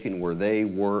shaken where they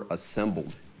were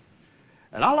assembled.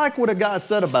 And I like what a guy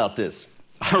said about this.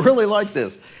 I really like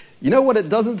this. You know what it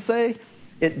doesn't say?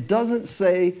 It doesn't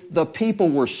say the people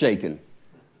were shaken,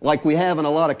 like we have in a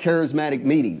lot of charismatic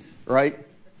meetings, right?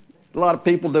 A lot of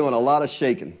people doing a lot of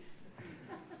shaking.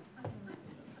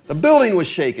 The building was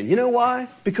shaken. You know why?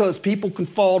 Because people can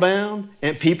fall down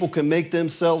and people can make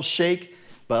themselves shake.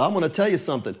 But I'm going to tell you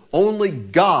something. Only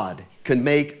God can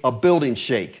make a building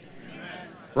shake.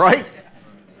 Right?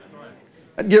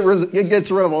 It gets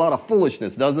rid of a lot of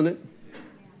foolishness, doesn't it?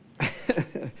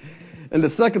 And the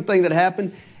second thing that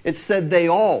happened, it said they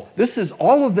all. This is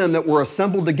all of them that were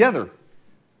assembled together.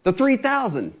 The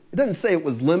 3,000. It doesn't say it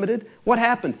was limited. What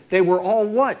happened? They were all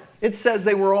what? It says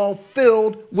they were all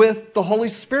filled with the Holy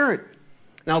Spirit.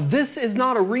 Now, this is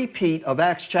not a repeat of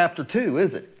Acts chapter 2,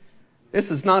 is it?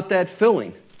 This is not that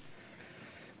filling.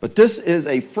 But this is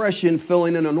a fresh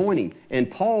infilling and anointing. And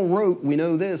Paul wrote, we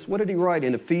know this, what did he write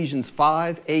in Ephesians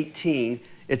 5:18?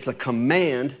 It's a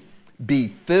command, be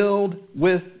filled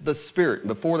with the Spirit. And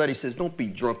before that he says, don't be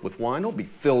drunk with wine, don't be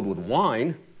filled with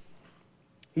wine.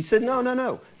 He said,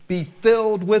 no, be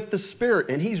filled with the Spirit.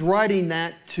 And he's writing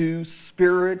that to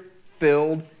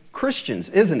Spirit-filled Christians,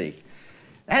 isn't he?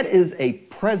 That is a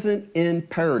present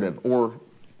imperative, or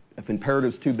if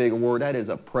imperative is too big a word, that is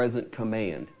a present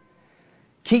command.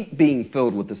 Keep being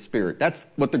filled with the Spirit. That's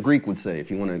what the Greek would say, if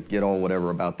you want to get all whatever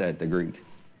about that, the Greek.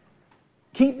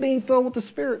 Keep being filled with the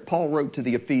Spirit, Paul wrote to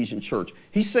the Ephesian church.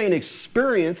 He's saying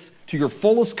experience to your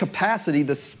fullest capacity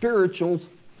the Spirit's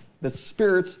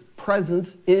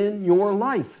presence in your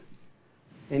life.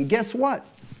 And guess what?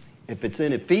 If it's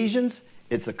in Ephesians,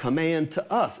 it's a command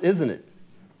to us, isn't it?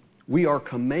 We are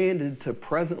commanded to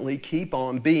presently keep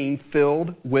on being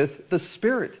filled with the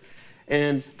Spirit.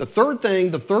 And the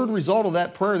third result of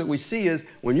that prayer that we see is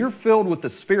when you're filled with the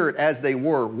Spirit as they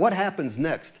were, what happens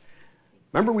next?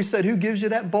 Remember we said who gives you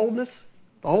that boldness?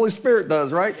 The Holy Spirit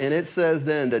does, right? And it says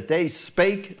then that they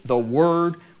spake the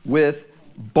word with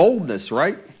boldness,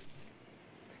 right?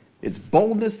 It's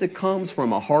boldness that comes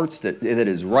from a heart that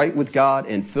is right with God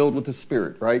and filled with the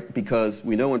Spirit, right? Because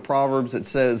we know in Proverbs it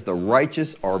says, the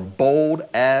righteous are bold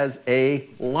as a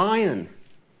lion.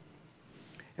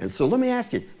 And so let me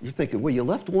ask you, you're thinking, well, you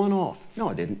left one off. No,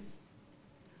 I didn't.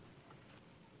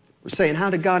 We're saying,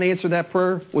 how did God answer that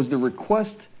prayer? Was the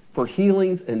request for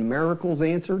healings and miracles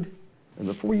answered? And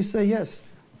before you say yes,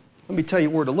 let me tell you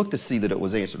where to look to see that it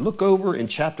was answered. Look over in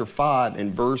chapter 5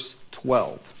 and verse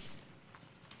 12.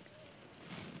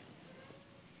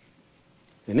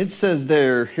 And it says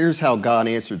there, here's how God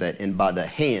answered that, and by the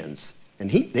hands.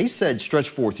 And they said, stretch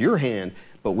forth your hand.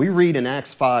 But we read in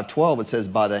Acts 5:12, it says,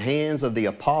 by the hands of the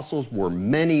apostles were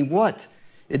many what?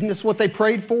 Isn't this what they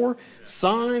prayed for?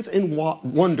 Signs and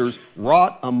wonders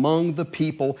wrought among the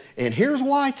people. And here's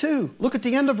why too. Look at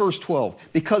the end of verse 12.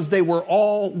 Because they were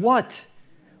all what?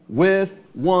 With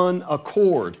one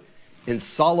accord in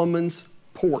Solomon's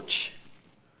porch.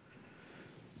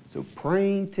 So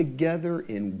praying together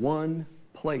in one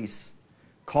place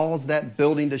caused that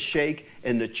building to shake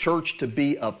and the church to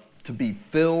be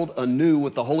filled anew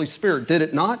with the Holy Spirit. Did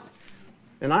it not?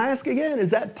 And I ask again, is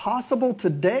that possible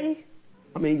today?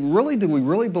 I mean, really, do we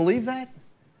really believe that?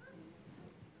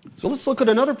 So let's look at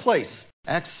another place,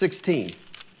 Acts 16.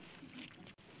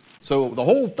 So the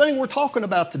whole thing we're talking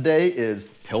about today is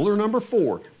pillar number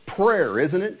 4, prayer,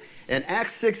 isn't it? And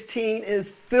Acts 16 is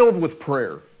filled with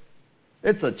prayer.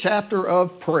 It's a chapter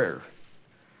of prayer.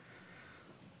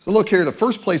 So look here, the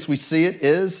first place we see it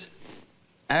is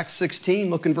Acts 16.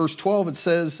 Look in verse 12. It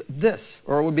says this,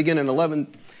 or we'll begin in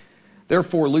 11.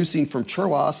 Therefore, loosing from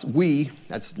Troas, we,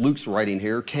 that's Luke's writing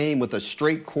here, came with a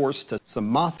straight course to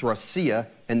Samothracia,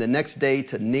 and the next day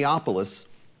to Neapolis.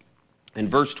 In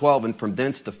verse 12, and from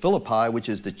thence to Philippi, which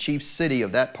is the chief city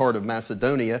of that part of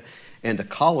Macedonia, and a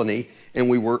colony. And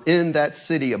we were in that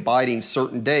city abiding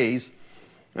certain days.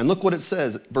 And look what it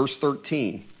says, verse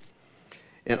 13.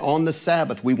 And on the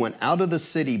Sabbath, we went out of the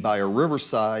city by a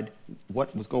riverside.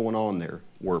 What was going on there?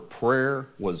 Where prayer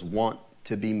was wont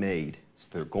to be made. So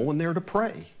they're going there to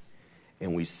pray.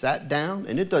 And we sat down,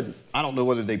 and I don't know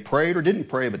whether they prayed or didn't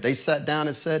pray, but they sat down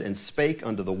and said, and spake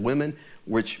unto the women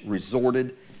which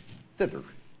resorted thither.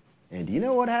 And do you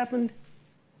know what happened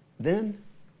then?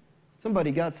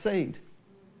 Somebody got saved.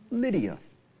 Lydia.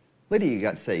 Lydia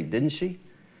got saved, didn't she?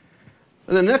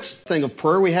 And the next thing of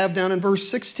prayer we have down in verse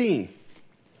 16.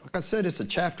 Like I said, it's a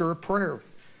chapter of prayer.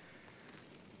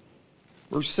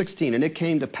 Verse 16, and it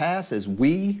came to pass as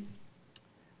we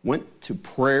went to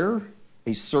prayer,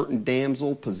 a certain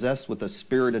damsel possessed with a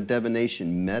spirit of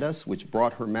divination met us, which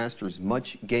brought her masters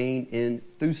much gain in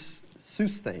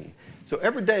soothsaying. So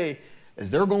every day, as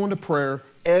they're going to prayer,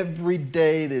 every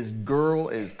day this girl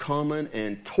is coming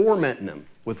and tormenting them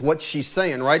with what she's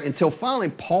saying, right? Until finally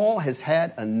Paul has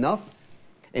had enough,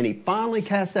 and he finally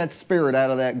cast that spirit out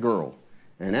of that girl.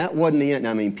 And that wasn't the end.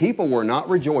 I mean, people were not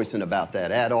rejoicing about that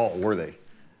at all, were they?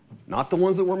 Not the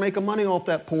ones that were making money off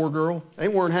that poor girl. They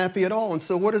weren't happy at all. And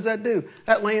so what does that do?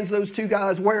 That lands those two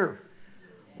guys where?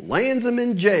 Lands them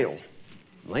in jail.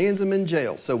 Lands them in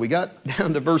jail. So we got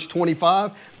down to verse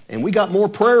 25, and we got more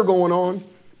prayer going on.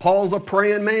 Paul's a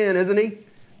praying man, isn't he?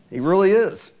 He really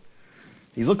is.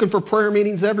 He's looking for prayer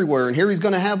meetings everywhere, and here he's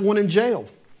going to have one in jail.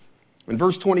 In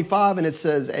verse 25, and it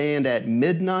says, and at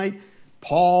midnight,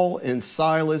 Paul and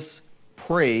Silas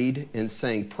prayed and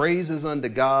sang praises unto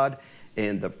God,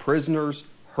 and the prisoners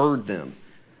heard them.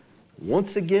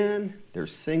 Once again, they're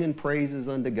singing praises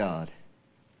unto God.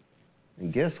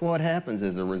 And guess what happens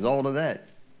as a result of that?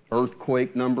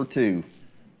 Earthquake number 2.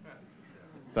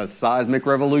 It's a seismic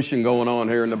revolution going on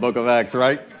here in the book of Acts,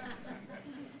 right?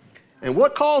 And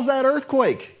what caused that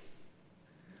earthquake?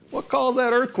 What caused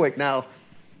that earthquake? Now,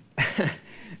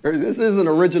 this isn't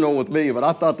original with me, but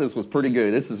I thought this was pretty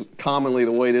good. This is commonly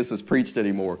the way this is preached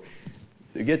anymore.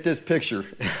 So you get this picture.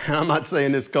 I'm not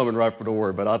saying this coming right for the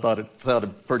word, but I thought it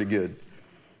sounded pretty good.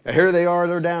 Now, here they are.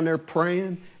 They're down there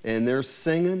praying, and they're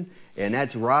singing, and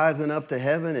that's rising up to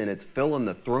heaven, and it's filling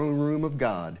the throne room of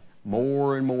God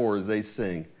more and more as they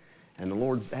sing. And the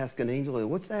Lord's asking the angel,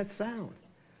 what's that sound?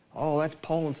 Oh, that's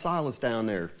Paul and Silas down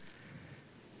there.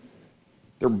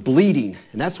 They're bleeding,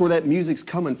 and that's where that music's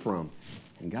coming from.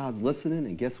 And God's listening,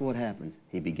 and guess what happens?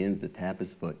 He begins to tap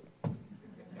his foot.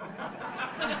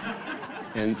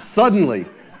 And suddenly,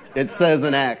 it says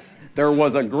in Acts, there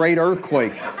was a great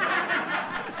earthquake.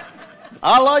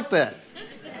 I like that.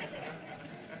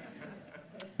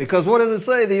 Because what does it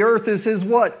say? The earth is his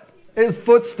what? His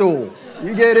footstool.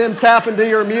 You get him tapping to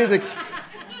your music.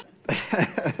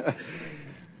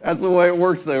 That's the way it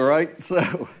works though, right?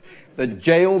 So the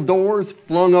jail doors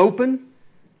flung open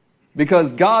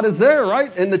because God is there,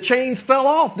 right? And the chains fell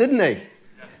off, didn't they?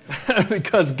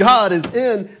 because God is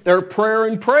in their prayer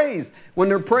and praise when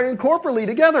they're praying corporately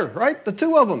together, right? The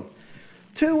two of them.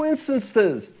 Two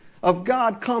instances of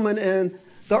God coming and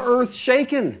the earth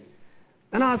shaking.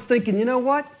 And I was thinking, you know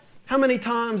what? How many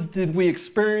times did we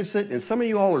experience it? And some of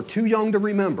you all are too young to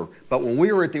remember. But when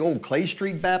we were at the old Clay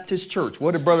Street Baptist Church,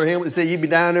 what did Brother Hamilton say? You'd be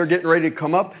down there getting ready to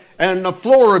come up, and the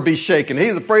floor would be shaking.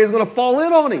 He's afraid it's going to fall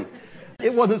in on him.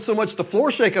 It wasn't so much the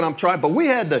floor shaking I'm trying, but we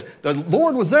had the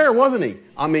Lord was there, wasn't he?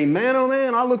 I mean, man, oh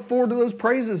man, I look forward to those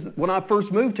praises. When I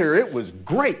first moved here, it was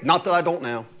great. Not that I don't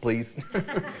now, please.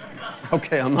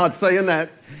 Okay, I'm not saying that.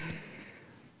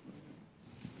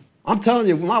 I'm telling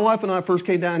you, when my wife and I first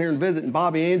came down here and visited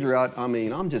Bobby Andrew, I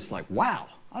mean, I'm just like, wow,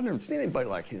 I've never seen anybody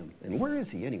like him. And where is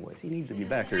he anyways? He needs to be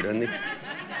back here, doesn't he?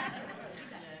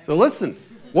 So listen,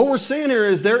 what we're seeing here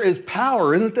is there is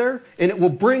power, isn't there? And it will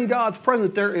bring God's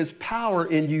presence. There is power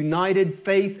in united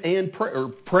faith and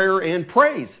prayer and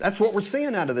praise. That's what we're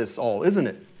seeing out of this all, isn't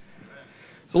it?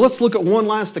 So let's look at one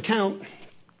last account.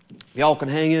 Y'all can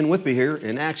hang in with me here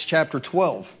in Acts chapter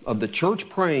 12 of the church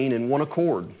praying in one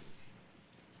accord.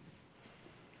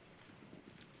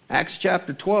 Acts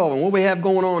chapter 12, and what we have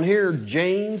going on here,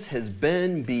 James has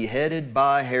been beheaded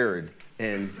by Herod.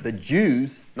 And the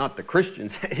Jews, not the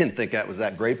Christians, they didn't think that was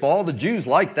that great, but all the Jews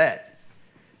liked that.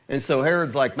 And so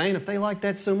Herod's like, man, if they like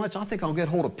that so much, I think I'll get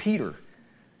hold of Peter.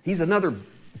 He's another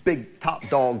big top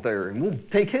dog there, and we'll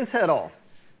take his head off.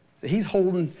 So he's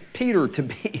holding Peter to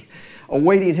be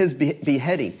awaiting his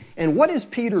beheading. And what is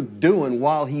Peter doing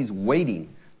while he's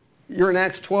waiting? You're in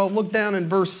Acts 12, look down in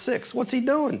verse 6. What's he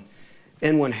doing?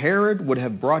 And when Herod would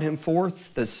have brought him forth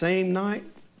the same night,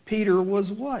 Peter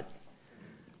was what?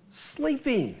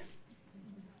 Sleeping.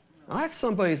 Now that's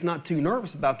somebody who's not too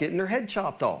nervous about getting their head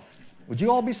chopped off. Would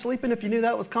you all be sleeping if you knew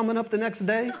that was coming up the next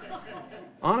day?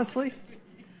 Honestly?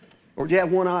 Or would you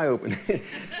have one eye open?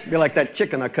 Be like that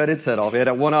chicken I cut its head off. It had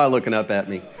that one eye looking up at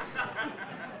me.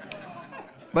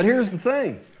 But here's the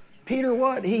thing. Peter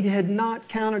what? He had not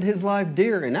counted his life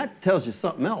dear. And that tells you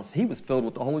something else. He was filled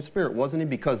with the Holy Spirit, wasn't he?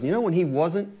 Because you know when he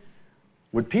wasn't,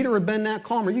 would Peter have been that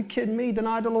calm? Are you kidding me?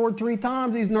 Denied the Lord 3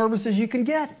 times. He's nervous as you can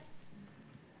get.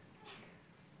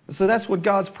 So that's what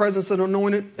God's presence and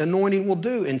anointing will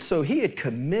do. And so he had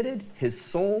committed his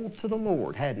soul to the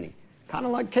Lord, hadn't he? Kind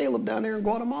of like Caleb down there in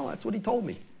Guatemala. That's what he told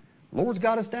me. The Lord's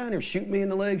got us down here. Shoot me in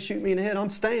the leg, shoot me in the head. I'm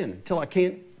staying until I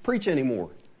can't preach anymore.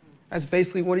 That's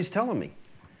basically what he's telling me.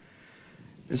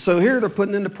 And so here they're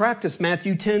putting into practice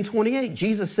Matthew 10:28.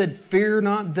 Jesus said, fear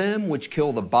not them which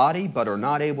kill the body, but are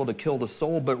not able to kill the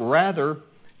soul. But rather,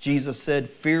 Jesus said,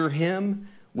 fear him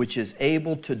which is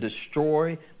able to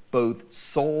destroy both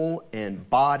soul and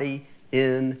body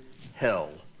in hell.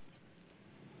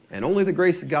 And only the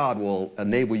grace of God will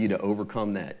enable you to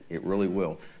overcome that. It really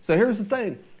will. So here's the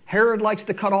thing. Herod likes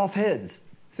to cut off heads.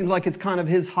 Seems like it's kind of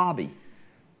his hobby.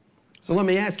 So let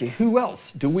me ask you, who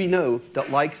else do we know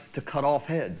that likes to cut off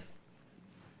heads?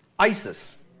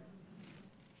 ISIS,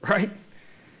 right?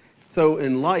 So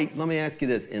in light, let me ask you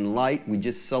this. In light, we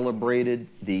just celebrated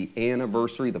the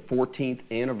anniversary, the 14th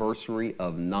anniversary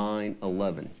of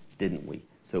 9/11, didn't we?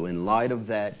 So in light of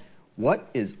that, what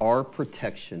is our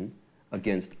protection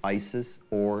against ISIS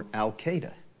or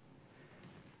Al-Qaeda?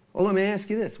 Well, let me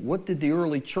ask you this. What did the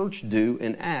early church do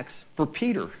in Acts for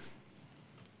Peter?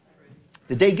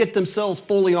 Did they get themselves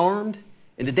fully armed?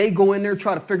 And did they go in there and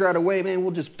try to figure out a way, man,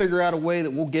 we'll just figure out a way that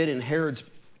we'll get in Herod's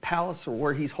palace or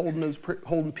where he's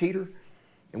holding Peter,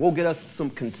 and we'll get us some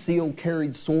concealed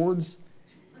carried swords,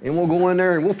 and we'll go in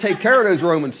there and we'll take care of those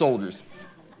Roman soldiers.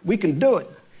 We can do it.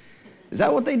 Is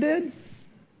that what they did?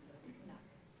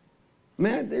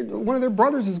 Man, one of their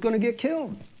brothers is going to get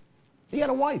killed. He had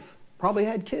a wife, probably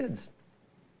had kids.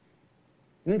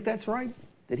 You think that's right?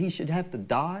 That he should have to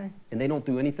die and they don't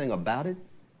do anything about it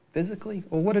physically?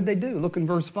 Well, what did they do? Look in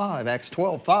verse 5, Acts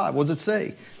 12:5. What does it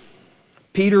say?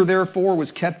 Peter, therefore,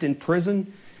 was kept in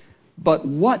prison. But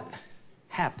what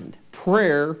happened?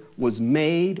 Prayer was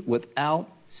made without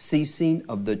ceasing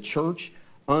of the church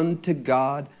unto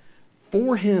God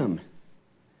for him.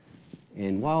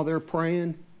 And while they're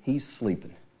praying, he's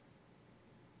sleeping.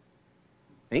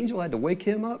 Angel had to wake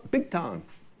him up big time.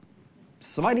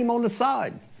 Smite him on the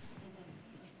side.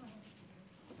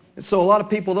 And so a lot of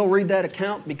people don't read that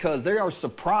account because they are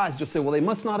surprised. You'll say, well, they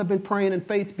must not have been praying in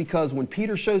faith because when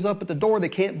Peter shows up at the door, they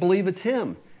can't believe it's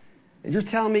him. And you're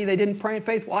telling me they didn't pray in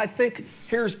faith? Well, I think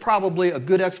here's probably a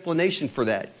good explanation for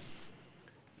that.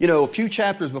 You know, a few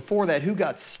chapters before that, who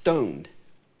got stoned?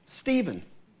 Stephen,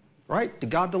 right? Did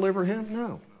God deliver him?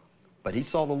 No. But he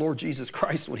saw the Lord Jesus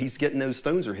Christ when he's getting those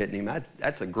stones are hitting him.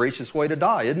 That's a gracious way to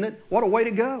die, isn't it? What a way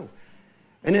to go.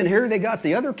 And then here they got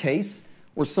the other case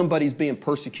where somebody's being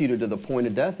persecuted to the point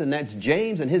of death, and that's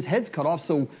James, and his head's cut off.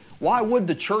 So why would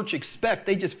the church expect?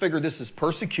 They just figure this is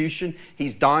persecution.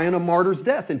 He's dying a martyr's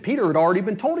death. And Peter had already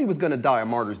been told he was going to die a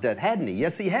martyr's death, hadn't he?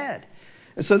 Yes, he had.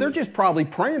 And so they're just probably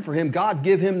praying for him. God,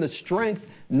 give him the strength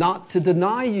not to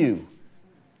deny you.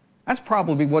 That's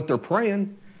probably what they're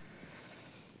praying.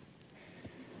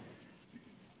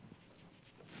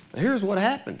 Here's what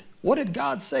happened. What did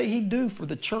God say he'd do for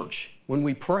the church when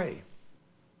we pray?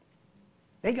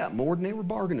 They got more than they were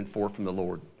bargaining for from the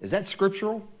Lord. Is that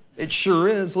scriptural? It sure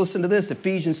is. Listen to this,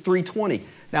 Ephesians 3:20.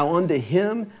 Now unto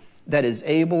him that is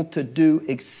able to do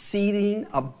exceeding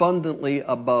abundantly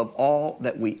above all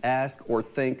that we ask or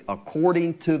think,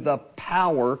 according to the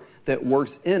power that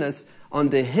works in us,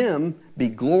 unto him be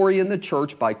glory in the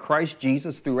church by Christ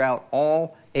Jesus throughout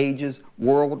all ages,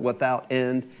 world without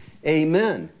end.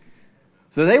 Amen.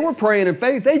 So they were praying in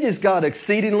faith. They just got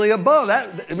exceedingly above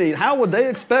that. I mean, how would they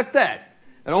expect that?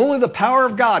 And only the power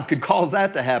of God could cause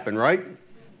that to happen, right?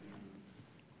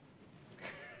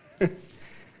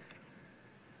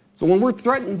 So when we're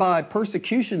threatened by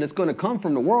persecution that's going to come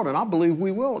from the world, and I believe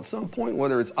we will at some point,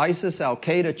 whether it's ISIS,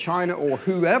 Al-Qaeda, China, or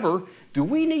whoever, do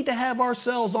we need to have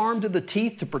ourselves armed to the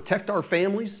teeth to protect our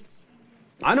families?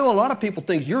 I know a lot of people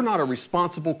think you're not a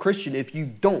responsible Christian if you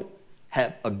don't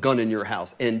have a gun in your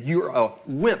house, and you're a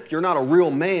wimp. You're not a real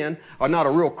man or not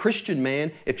a real Christian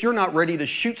man if you're not ready to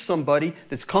shoot somebody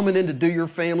that's coming in to do your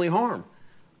family harm.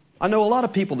 I know a lot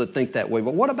of people that think that way,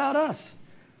 but what about us?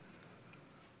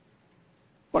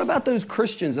 What about those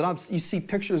Christians that you see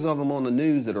pictures of them on the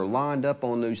news that are lined up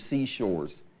on those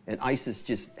seashores, and ISIS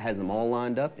just has them all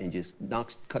lined up and just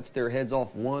cuts their heads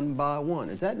off one by one?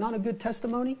 Is that not a good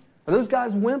testimony? Are those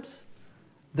guys wimps?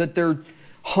 That they're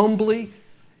humbly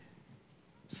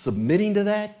submitting to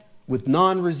that with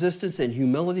non-resistance and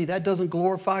humility? That doesn't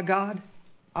glorify God,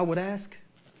 I would ask.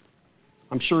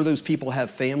 I'm sure those people have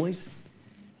families.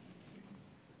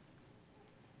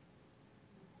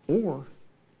 Or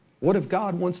what if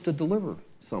God wants to deliver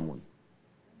someone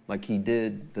like he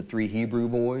did the 3 Hebrew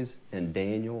boys and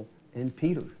Daniel and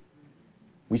Peter?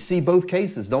 We see both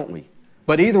cases, don't we?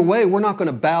 But either way, we're not going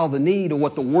to bow the knee to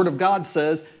what the Word of God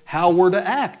says, how we're to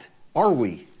act, are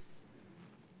we?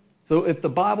 So if the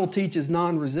Bible teaches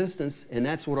non-resistance, and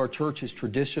that's what our church has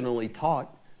traditionally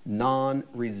taught,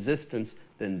 non-resistance,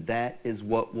 then that is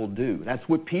what we'll do. That's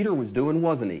what Peter was doing,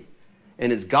 wasn't he?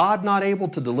 And is God not able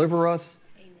to deliver us?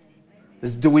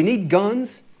 Do we need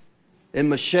guns and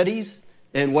machetes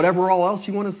and whatever all else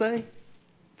you want to say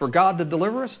for God to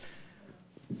deliver us?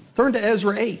 Turn to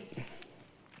Ezra 8.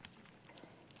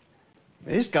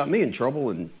 This got me in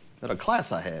trouble at a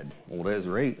class I had, old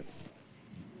Ezra 8.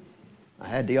 I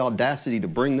had the audacity to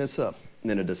bring this up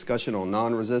in a discussion on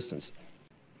non-resistance.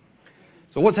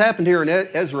 So what's happened here in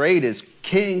Ezra 8 is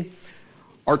King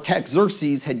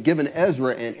Artaxerxes had given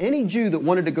Ezra and any Jew that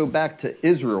wanted to go back to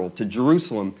Israel, to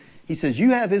Jerusalem, he says, you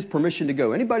have his permission to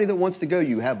go. Anybody that wants to go,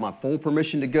 you have my full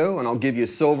permission to go, and I'll give you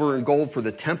silver and gold for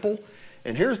the temple.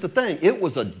 And here's the thing. It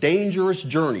was a dangerous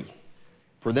journey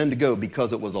for them to go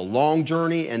because it was a long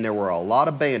journey, and there were a lot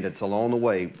of bandits along the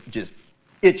way just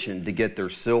itching to get their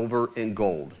silver and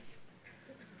gold.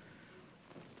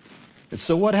 And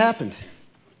so what happened?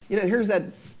 You know, here's that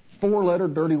 4-letter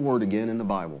dirty word again in the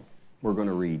Bible. We're going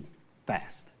to read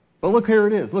fast. But look, here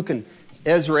it is. Look in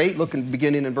Ezra 8,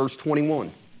 beginning in verse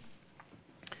 21.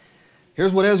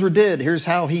 Here's what Ezra did. Here's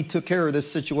how he took care of this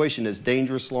situation, this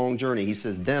dangerous long journey. He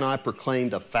says, then I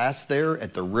proclaimed a fast there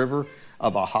at the river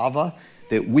of Ahava,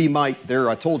 that we might, there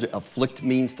I told you, afflict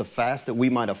means to fast, that we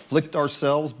might afflict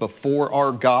ourselves before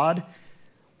our God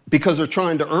because they're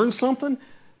trying to earn something?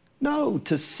 No,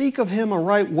 to seek of him a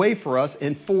right way for us,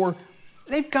 and for,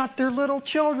 they've got their little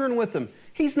children with them.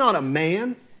 He's not a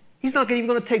man. He's not even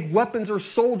going to take weapons or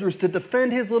soldiers to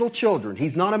defend his little children.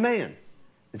 He's not a man.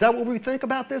 Is that what we think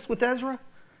about this with Ezra?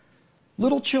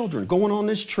 Little children going on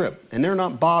this trip, and they're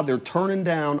not bothered. They're turning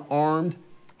down armed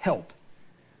help.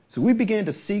 So we began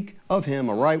to seek of him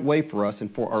a right way for us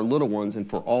and for our little ones and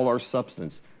for all our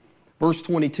substance. Verse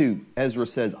 22, Ezra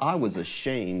says, I was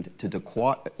ashamed to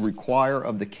require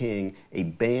of the king a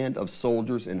band of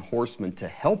soldiers and horsemen to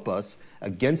help us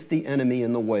against the enemy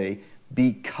in the way,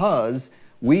 because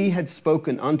we had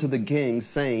spoken unto the king,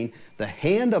 saying, the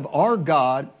hand of our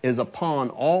God is upon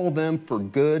all them for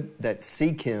good that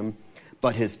seek him,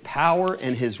 but his power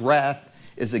and his wrath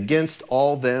is against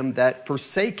all them that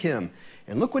forsake him.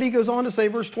 And look what he goes on to say,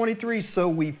 verse 23, so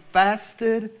we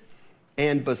fasted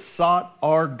and besought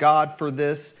our God for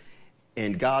this,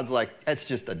 and God's like, that's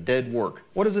just a dead work.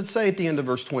 What does it say at the end of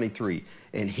verse 23?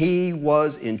 And he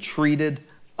was entreated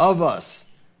of us.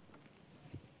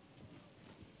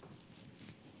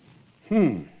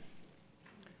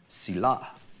 Selah.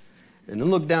 And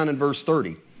then look down in verse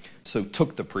 30. So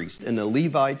took the priest and the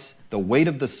Levites the weight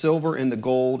of the silver and the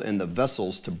gold and the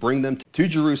vessels to bring them to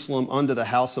Jerusalem unto the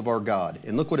house of our God.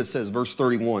 And look what it says, verse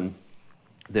 31.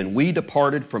 Then we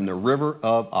departed from the river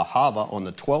of Ahava on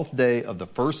the 12th day of the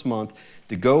first month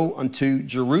to go unto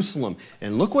Jerusalem.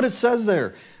 And look what it says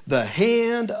there. The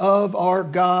hand of our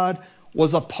God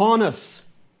was upon us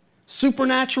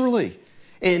supernaturally.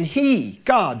 And he,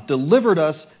 God, delivered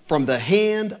us from the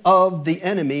hand of the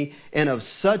enemy and of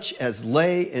such as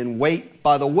lay in wait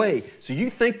by the way. So you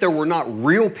think there were not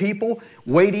real people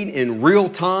waiting in real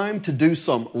time to do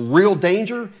some real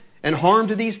danger and harm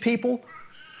to these people?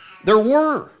 There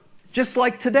were, just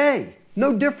like today.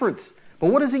 No difference.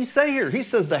 But what does he say here? He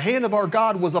says the hand of our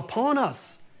God was upon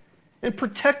us and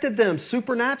protected them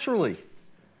supernaturally.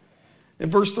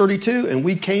 In verse 32, and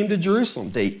we came to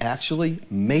Jerusalem. They actually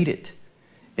made it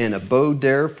and abode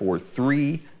there for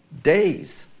 3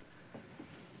 days.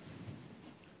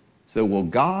 So will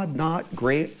God not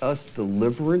grant us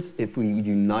deliverance if we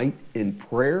unite in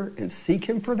prayer and seek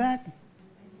him for that?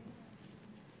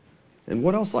 And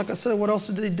what else, like I said, what else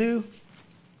did they do?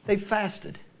 They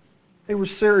fasted. They were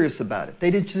serious about it.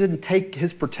 They just didn't take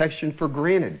his protection for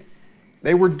granted.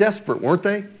 They were desperate, weren't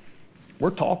they?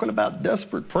 We're talking about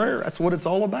desperate prayer. That's what it's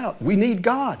all about. We need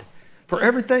God for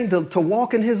everything to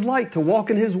walk in his light, to walk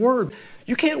in his word.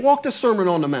 You can't walk the Sermon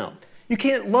on the Mount. You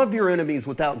can't love your enemies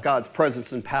without God's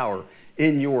presence and power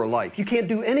in your life. You can't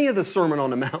do any of the Sermon on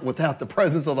the Mount without the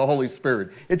presence of the Holy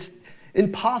Spirit. It's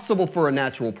impossible for a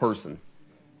natural person.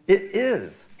 It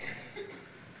is.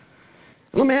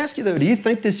 Let me ask you though, do you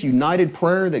think this united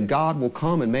prayer that God will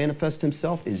come and manifest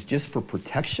himself is just for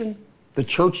protection? The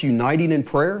church uniting in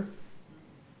prayer?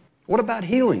 What about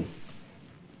healing?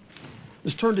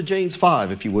 Let's turn to James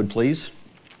 5, if you would, please.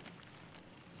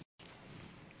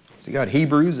 So you got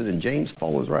Hebrews, and then James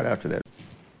follows right after that.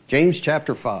 James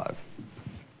chapter 5.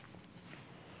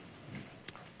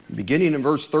 Beginning in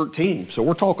verse 13. So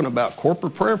we're talking about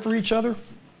corporate prayer for each other.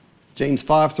 James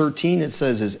 5:13, it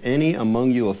says, Is any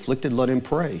among you afflicted? Let him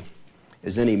pray.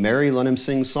 Is any merry? Let him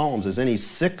sing psalms. Is any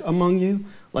sick among you?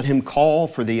 Let him call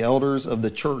for the elders of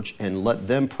the church, and let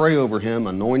them pray over him,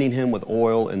 anointing him with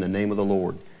oil in the name of the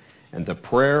Lord. And the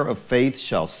prayer of faith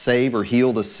shall save or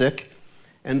heal the sick,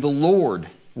 and the Lord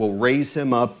will raise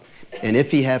him up, and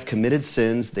if he have committed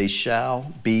sins, they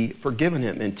shall be forgiven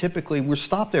him. And typically we're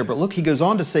stopped there, but look, he goes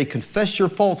on to say, confess your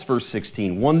faults, verse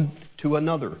 16, one to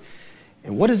another.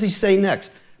 And what does he say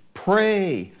next?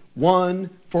 Pray one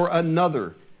for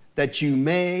another, that you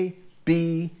may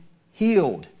be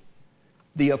healed.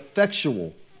 The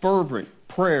effectual, fervent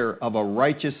prayer of a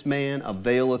righteous man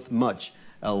availeth much.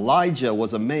 Elijah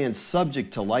was a man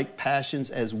subject to like passions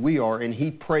as we are, and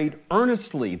he prayed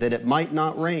earnestly that it might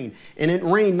not rain. And it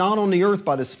rained not on the earth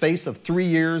by the space of 3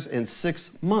 years and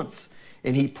 6 months.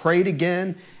 And he prayed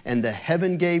again, and the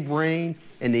heaven gave rain,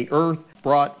 and the earth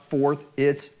brought forth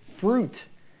its fruit.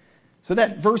 So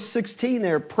that verse 16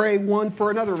 there, pray one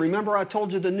for another. Remember I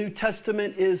told you the New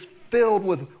Testament is filled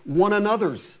with one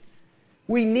another's.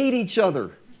 We need each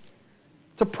other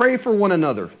to pray for one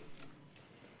another.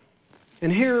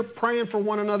 And here, praying for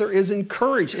one another is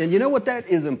encouraged. And you know what that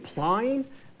is implying?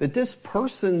 That this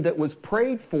person that was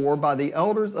prayed for by the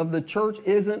elders of the church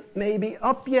isn't maybe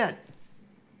up yet.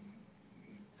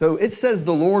 So it says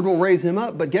the Lord will raise him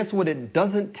up, but guess what? It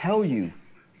doesn't tell you.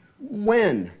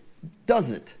 When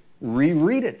does it?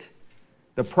 Reread it.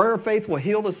 The prayer of faith will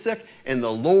heal the sick, and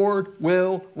the Lord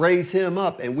will raise him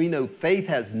up. And we know faith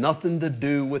has nothing to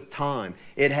do with time.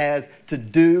 It has to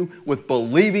do with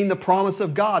believing the promise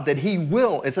of God that he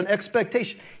will. It's an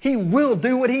expectation. He will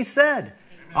do what he said.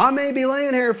 I may be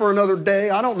laying here for another day.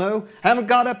 I don't know. Haven't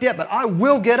got up yet, but I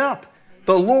will get up.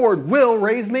 The Lord will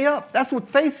raise me up. That's what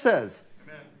faith says.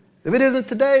 If it isn't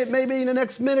today, it may be in the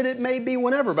next minute. It may be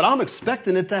whenever. But I'm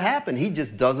expecting it to happen. He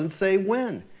just doesn't say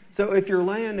when. So if you're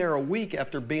laying there a week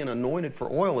after being anointed for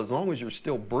oil, as long as you're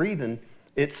still breathing,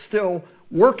 it's still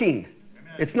working.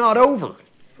 Amen. It's not over,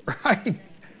 right?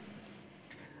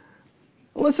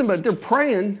 Listen, but they're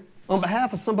praying on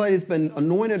behalf of somebody that's been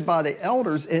anointed by the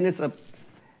elders, and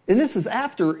this is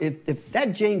after, if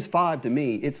that James 5 to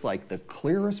me, it's like the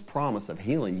clearest promise of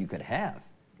healing you could have.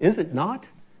 Is it not?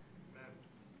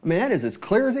 I mean, that is as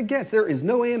clear as it gets. There is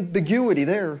no ambiguity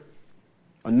there.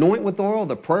 Anoint with oil,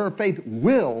 the prayer of faith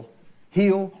will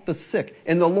heal the sick.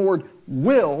 And the Lord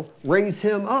will raise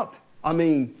him up. I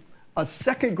mean, a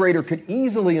second grader could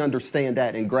easily understand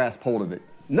that and grasp hold of it.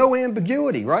 No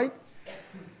ambiguity, right?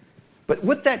 But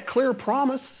with that clear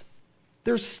promise,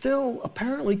 there still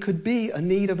apparently could be a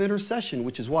need of intercession,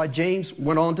 which is why James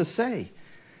went on to say,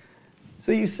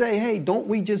 So you say, hey, don't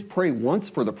we just pray once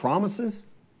for the promises?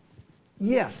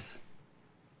 Yes.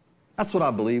 That's what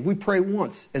I believe. We pray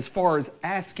once as far as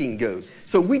asking goes.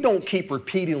 So we don't keep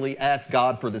repeatedly ask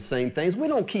God for the same things. We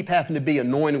don't keep having to be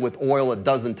anointed with oil a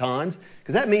dozen times,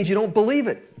 because that means you don't believe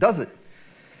it, does it?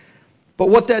 But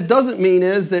what that doesn't mean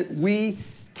is that we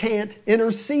can't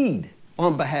intercede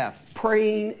on behalf,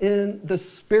 praying in the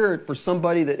Spirit for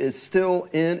somebody that is still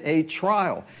in a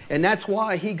trial. And that's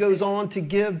why he goes on to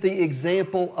give the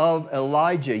example of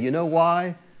Elijah. You know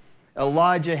why?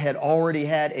 Elijah had already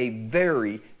had a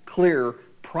very clear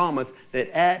promise that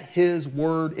at his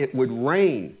word it would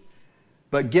rain.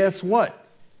 But guess what?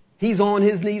 He's on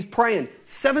his knees praying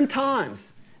 7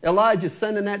 times. Elijah's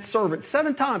sending that servant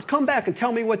 7 times. Come back and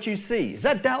tell me what you see. Is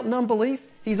that doubt and unbelief?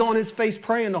 He's on his face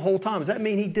praying the whole time. Does that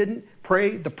mean he didn't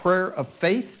pray the prayer of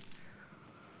faith?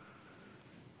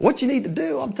 What you need to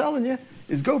do, I'm telling you,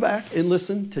 is go back and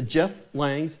listen to Jeff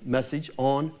Lang's message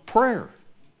on prayer.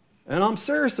 And I'm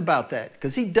serious about that,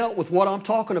 because he dealt with what I'm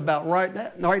talking about right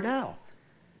now.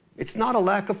 It's not a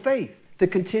lack of faith to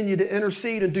continue to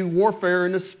intercede and do warfare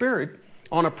in the Spirit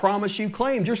on a promise you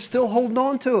claimed. You're still holding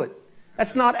on to it.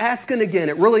 That's not asking again.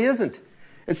 It really isn't.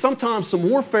 And sometimes some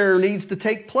warfare needs to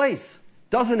take place,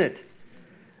 doesn't it?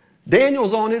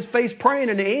 Daniel's on his face praying,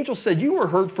 and the angel said, you were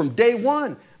heard from day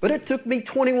one. But it took me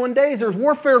 21 days. There's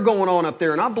warfare going on up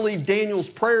there. And I believe Daniel's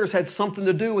prayers had something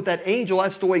to do with that angel.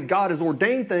 That's the way God has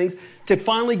ordained things to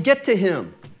finally get to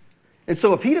him. And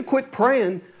so if he'd have quit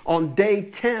praying on day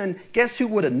 10, guess who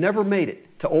would have never made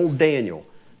it to old Daniel?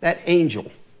 That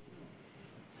angel.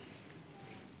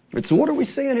 And so what are we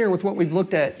seeing here with what we've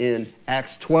looked at in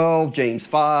Acts 12, James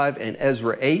 5, and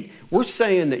Ezra 8? We're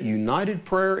saying that united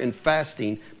prayer and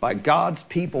fasting by God's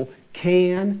people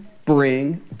can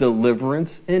bring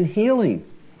deliverance and healing.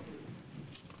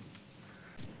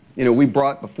 You know, we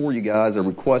brought before you guys a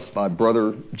request by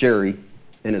Brother Jerry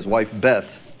and his wife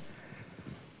Beth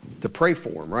to pray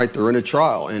for him, right? They're in a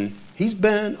trial, and he's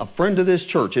been a friend of this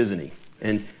church, isn't he?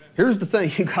 And here's the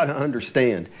thing you got to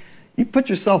understand. You put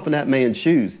yourself in that man's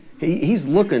shoes.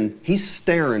 He's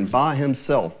staring by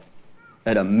himself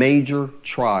at a major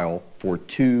trial for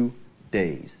 2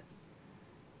 days.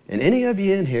 And any of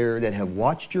you in here that have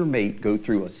watched your mate go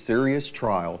through a serious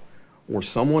trial, or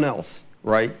someone else,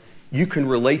 right, you can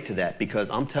relate to that, because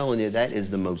I'm telling you, that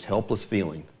is the most helpless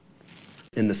feeling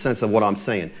in the sense of what I'm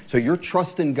saying. So you're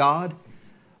trusting God,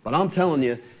 but I'm telling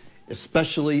you,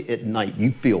 especially at night,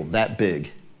 you feel that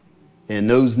big. And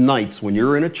those nights when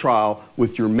you're in a trial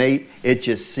with your mate, it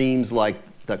just seems like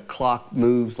the clock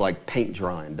moves like paint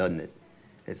drying, doesn't it?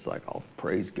 It's like, oh,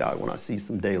 praise God when I see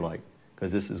some daylight,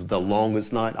 because this is the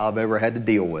longest night I've ever had to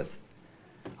deal with.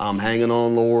 I'm hanging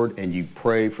on, Lord, and you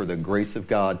pray for the grace of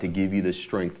God to give you the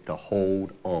strength to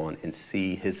hold on and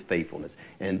see His faithfulness.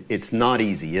 And it's not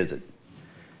easy, is it?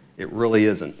 It really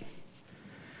isn't.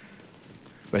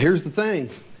 But here's the thing.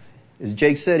 As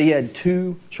Jake said, he had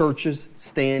 2 churches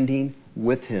standing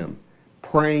with him,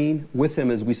 praying with him,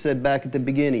 as we said back at the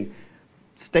beginning.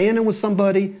 Standing with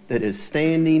somebody that is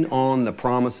standing on the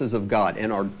promises of God.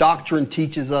 And our doctrine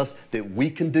teaches us that we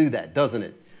can do that, doesn't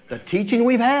it? The teaching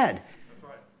we've had.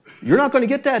 You're not going to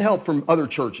get that help from other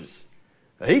churches.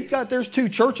 There's 2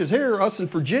 churches here, us in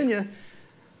Virginia,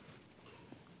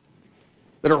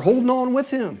 that are holding on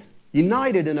with him,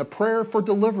 united in a prayer for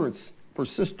deliverance for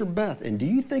Sister Beth. And do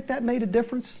you think that made a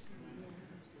difference?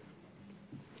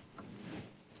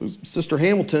 Sister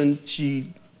Hamilton,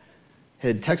 she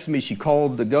had texted me. She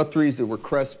called the Guthries to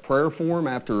request prayer for him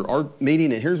after our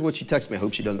meeting. And here's what she texted me. I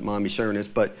hope she doesn't mind me sharing this.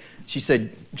 But she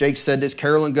said, Jake said this,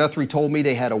 Carolyn Guthrie told me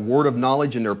they had a word of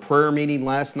knowledge in their prayer meeting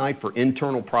last night for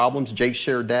internal problems. Jake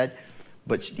shared that.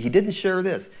 But he didn't share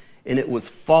this. And it was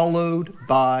followed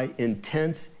by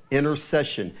intense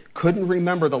intercession. Couldn't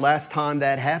remember the last time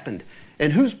that happened.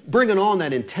 And who's bringing on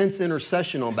that intense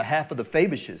intercession on behalf of the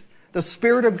Fabishes? The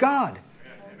Spirit of God.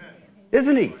 Amen.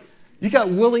 Isn't He? You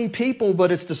got willing people,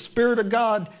 but it's the Spirit of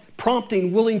God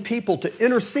prompting willing people to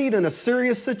intercede in a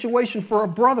serious situation for a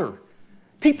brother.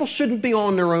 People shouldn't be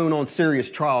on their own on serious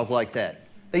trials like that.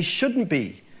 They shouldn't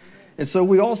be. And so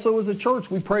we also, as a church,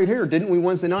 we prayed here, didn't we,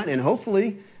 Wednesday night? And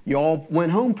hopefully you all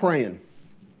went home praying.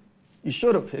 You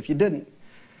should have if you didn't.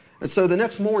 And so the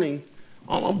next morning,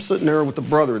 I'm sitting there with the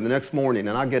brother the next morning,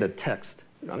 and I get a text.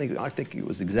 I think it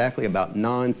was exactly about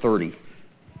 9:30.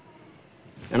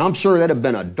 And I'm sure that had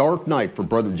been a dark night for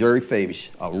Brother Jerry Fabish,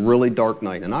 a really dark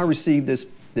night. And I received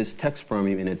this text from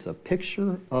him, and it's a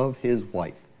picture of his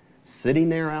wife sitting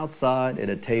there outside at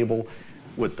a table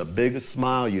with the biggest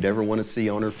smile you'd ever want to see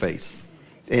on her face.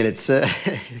 And it said,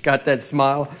 got that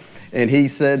smile, and he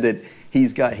said that He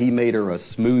made her a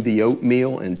smoothie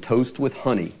oatmeal and toast with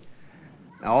honey.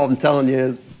 Now, all I'm telling you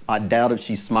is, I doubt if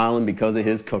she's smiling because of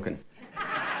his cooking.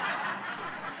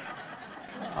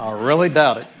 I really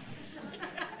doubt it.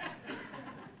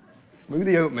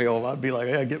 Smoothie oatmeal, I'd be like,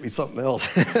 hey, get me something else.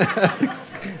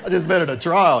 I just been at a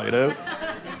trial, you know.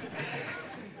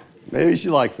 Maybe she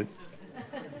likes it.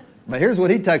 But here's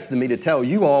what he texted me to tell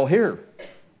you all here.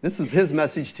 This is his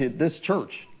message to this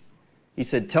church. He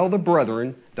said, tell the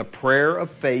brethren, the prayer of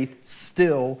faith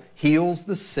still heals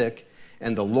the sick,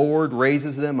 and the Lord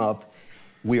raises them up.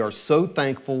 We are so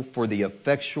thankful for the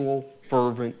effectual,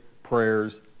 fervent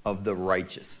prayers of the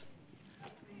righteous.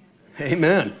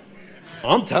 Amen.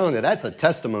 I'm telling you, that's a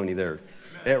testimony there.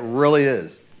 It really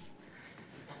is.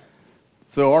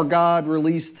 So our God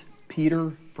released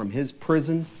Peter from his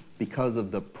prison because of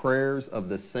the prayers of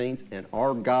the saints, and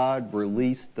our God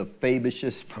released the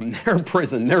Fabishists from their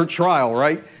prison, their trial,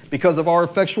 right? Because of our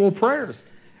effectual prayers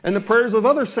and the prayers of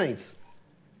other saints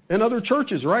and other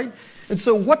churches, right? And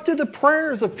so what do the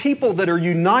prayers of people that are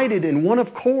united in one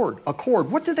accord,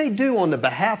 what do they do on the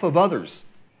behalf of others?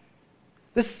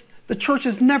 The church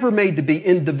is never made to be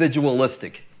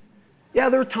individualistic. Yeah,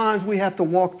 there are times we have to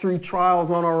walk through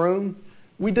trials on our own.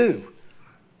 We do.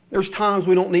 There's times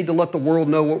we don't need to let the world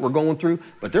know what we're going through,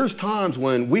 but there's times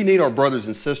when we need our brothers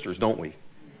and sisters, don't we?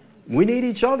 We need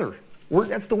each other.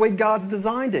 That's the way God's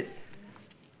designed it.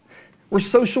 We're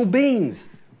social beings.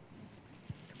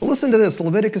 Well, listen to this.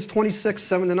 Leviticus 26,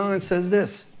 7-9 says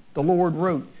this. The Lord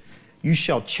wrote, you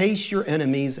shall chase your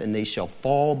enemies, and they shall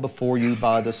fall before you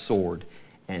by the sword.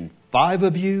 And 5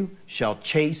 of you shall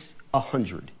chase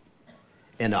 100.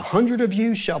 And 100 of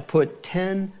you shall put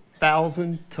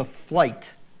 10,000 to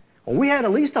flight. Well, we had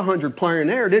at least 100 playing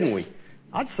there, didn't we?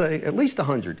 I'd say at least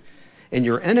 100. And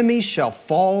your enemies shall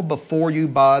fall before you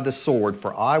by the sword,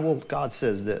 for God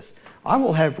says this, I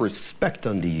will have respect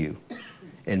unto you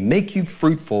and make you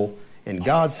fruitful. And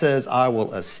God says, I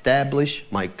will establish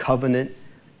my covenant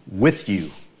with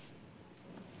you.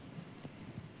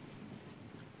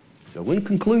 So in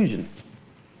conclusion,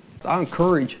 I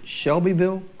encourage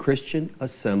Shelbyville Christian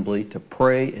Assembly to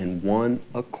pray in one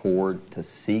accord to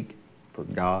seek for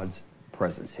God's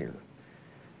presence here.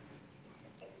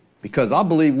 Because I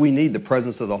believe we need the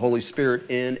presence of the Holy Spirit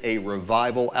in a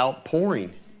revival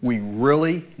outpouring. We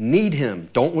really need Him,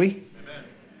 don't we? Amen.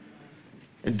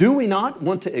 And do we not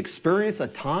want to experience a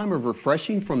time of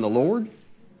refreshing from the Lord?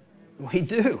 We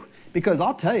do. Because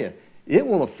I'll tell you, it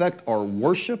will affect our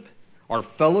worship, our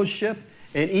fellowship,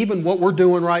 and even what we're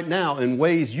doing right now in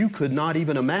ways you could not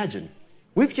even imagine.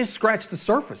 We've just scratched the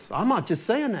surface. I'm not just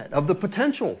saying that, of the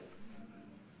potential.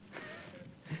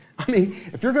 I mean,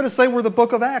 if you're going to say we're the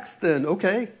book of Acts, then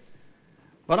okay.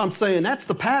 But I'm saying that's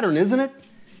the pattern, isn't it?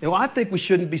 And I think we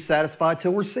shouldn't be satisfied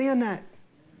till we're seeing that.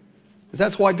 Because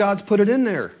that's why God's put it in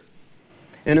there.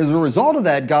 And as a result of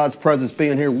that, God's presence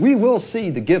being here, we will see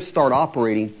the gifts start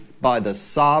operating by the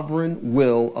sovereign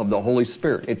will of the Holy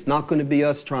Spirit. It's not going to be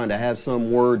us trying to have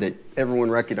some word that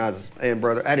everyone recognizes, hey,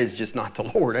 brother, that is just not the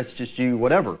Lord. That's just you,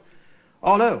 whatever.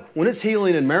 Oh, no. When it's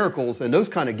healing and miracles and those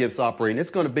kind of gifts operating,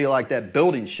 it's going to be like that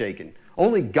building shaking.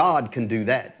 Only God can do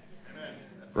that. Amen.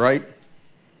 Right?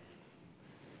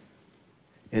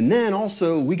 And then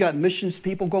also, we got missions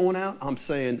people going out. I'm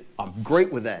saying, I'm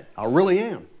great with that. I really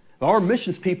am. Our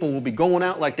missions people will be going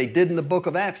out like they did in the book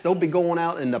of Acts. They'll be going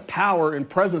out in the power and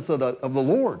presence of the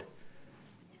Lord.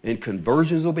 And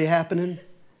conversions will be happening,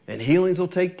 and healings will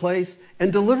take place,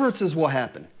 and deliverances will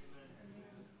happen.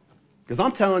 Because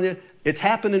I'm telling you, it's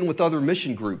happening with other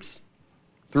mission groups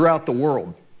throughout the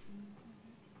world.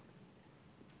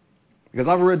 Because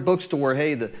I've read books to where,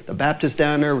 hey, the Baptists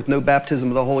down there with no baptism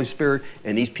of the Holy Spirit,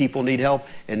 and these people need help,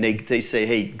 and they say,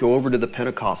 hey, go over to the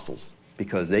Pentecostals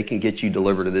because they can get you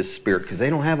delivered of this spirit, because they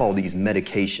don't have all these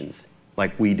medications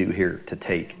like we do here to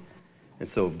take. And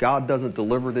so if God doesn't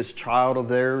deliver this child of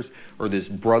theirs or this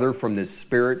brother from this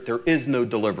spirit, there is no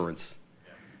deliverance.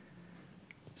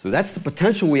 So that's the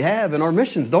potential we have in our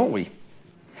missions, don't we?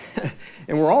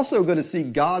 And we're also going to see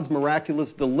God's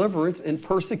miraculous deliverance in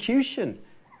persecution.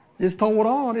 Just hold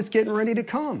on, it's getting ready to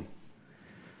come.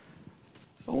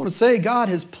 I want to say God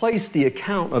has placed the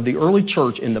account of the early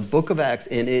church in the book of Acts,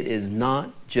 and it is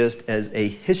not just as a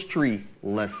history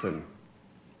lesson.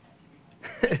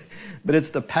 But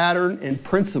it's the pattern and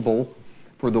principle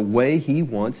for the way He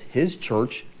wants His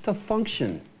church to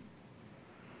function.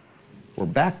 We're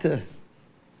back to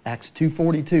Acts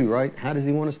 2:42, right? How does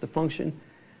He want us to function?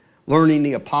 Learning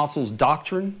the apostles'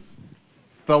 doctrine,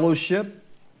 fellowship,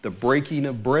 the breaking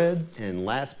of bread, and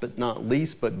last but not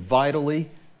least, but vitally,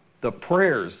 the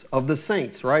prayers of the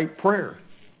saints, right? Prayer.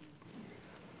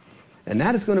 And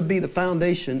that is going to be the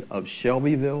foundation of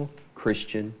Shelbyville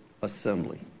Christian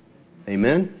Assembly.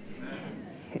 Amen?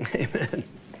 Amen. Amen.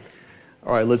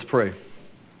 All right, let's pray.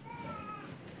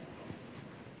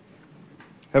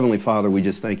 Heavenly Father, we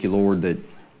just thank you, Lord, that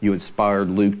you inspired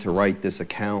Luke to write this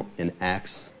account in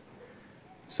Acts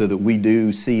so that we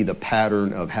do see the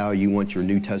pattern of how you want your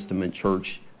New Testament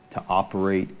church to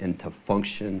operate and to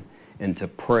function and to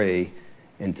pray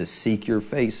and to seek your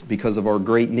face because of our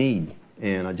great need.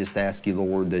 And I just ask you,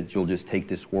 Lord, that you'll just take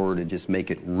this word and just make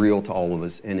it real to all of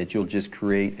us, and that you'll just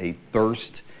create a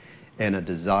thirst and a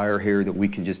desire here that we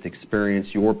can just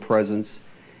experience your presence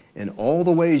in all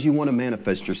the ways you want to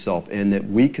manifest yourself, and that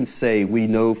we can say we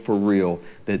know for real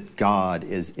that God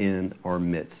is in our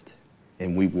midst,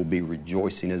 and we will be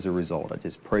rejoicing as a result. I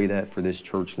just pray that for this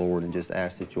church, Lord, and just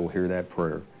ask that you'll hear that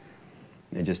prayer.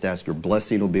 And just ask your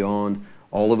blessing will be on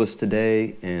all of us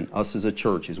today and us as a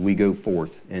church as we go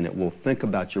forth, and that we'll think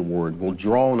about your word. We'll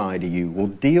draw nigh to you. We'll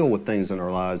deal with things in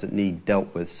our lives that need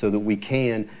dealt with so that we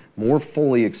can more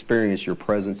fully experience your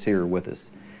presence here with us.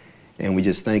 And we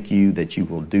just thank you that you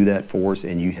will do that for us,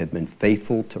 and you have been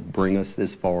faithful to bring us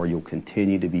this far. You'll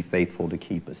continue to be faithful to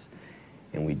keep us.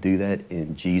 And we do that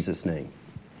in Jesus' name.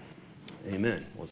 Amen.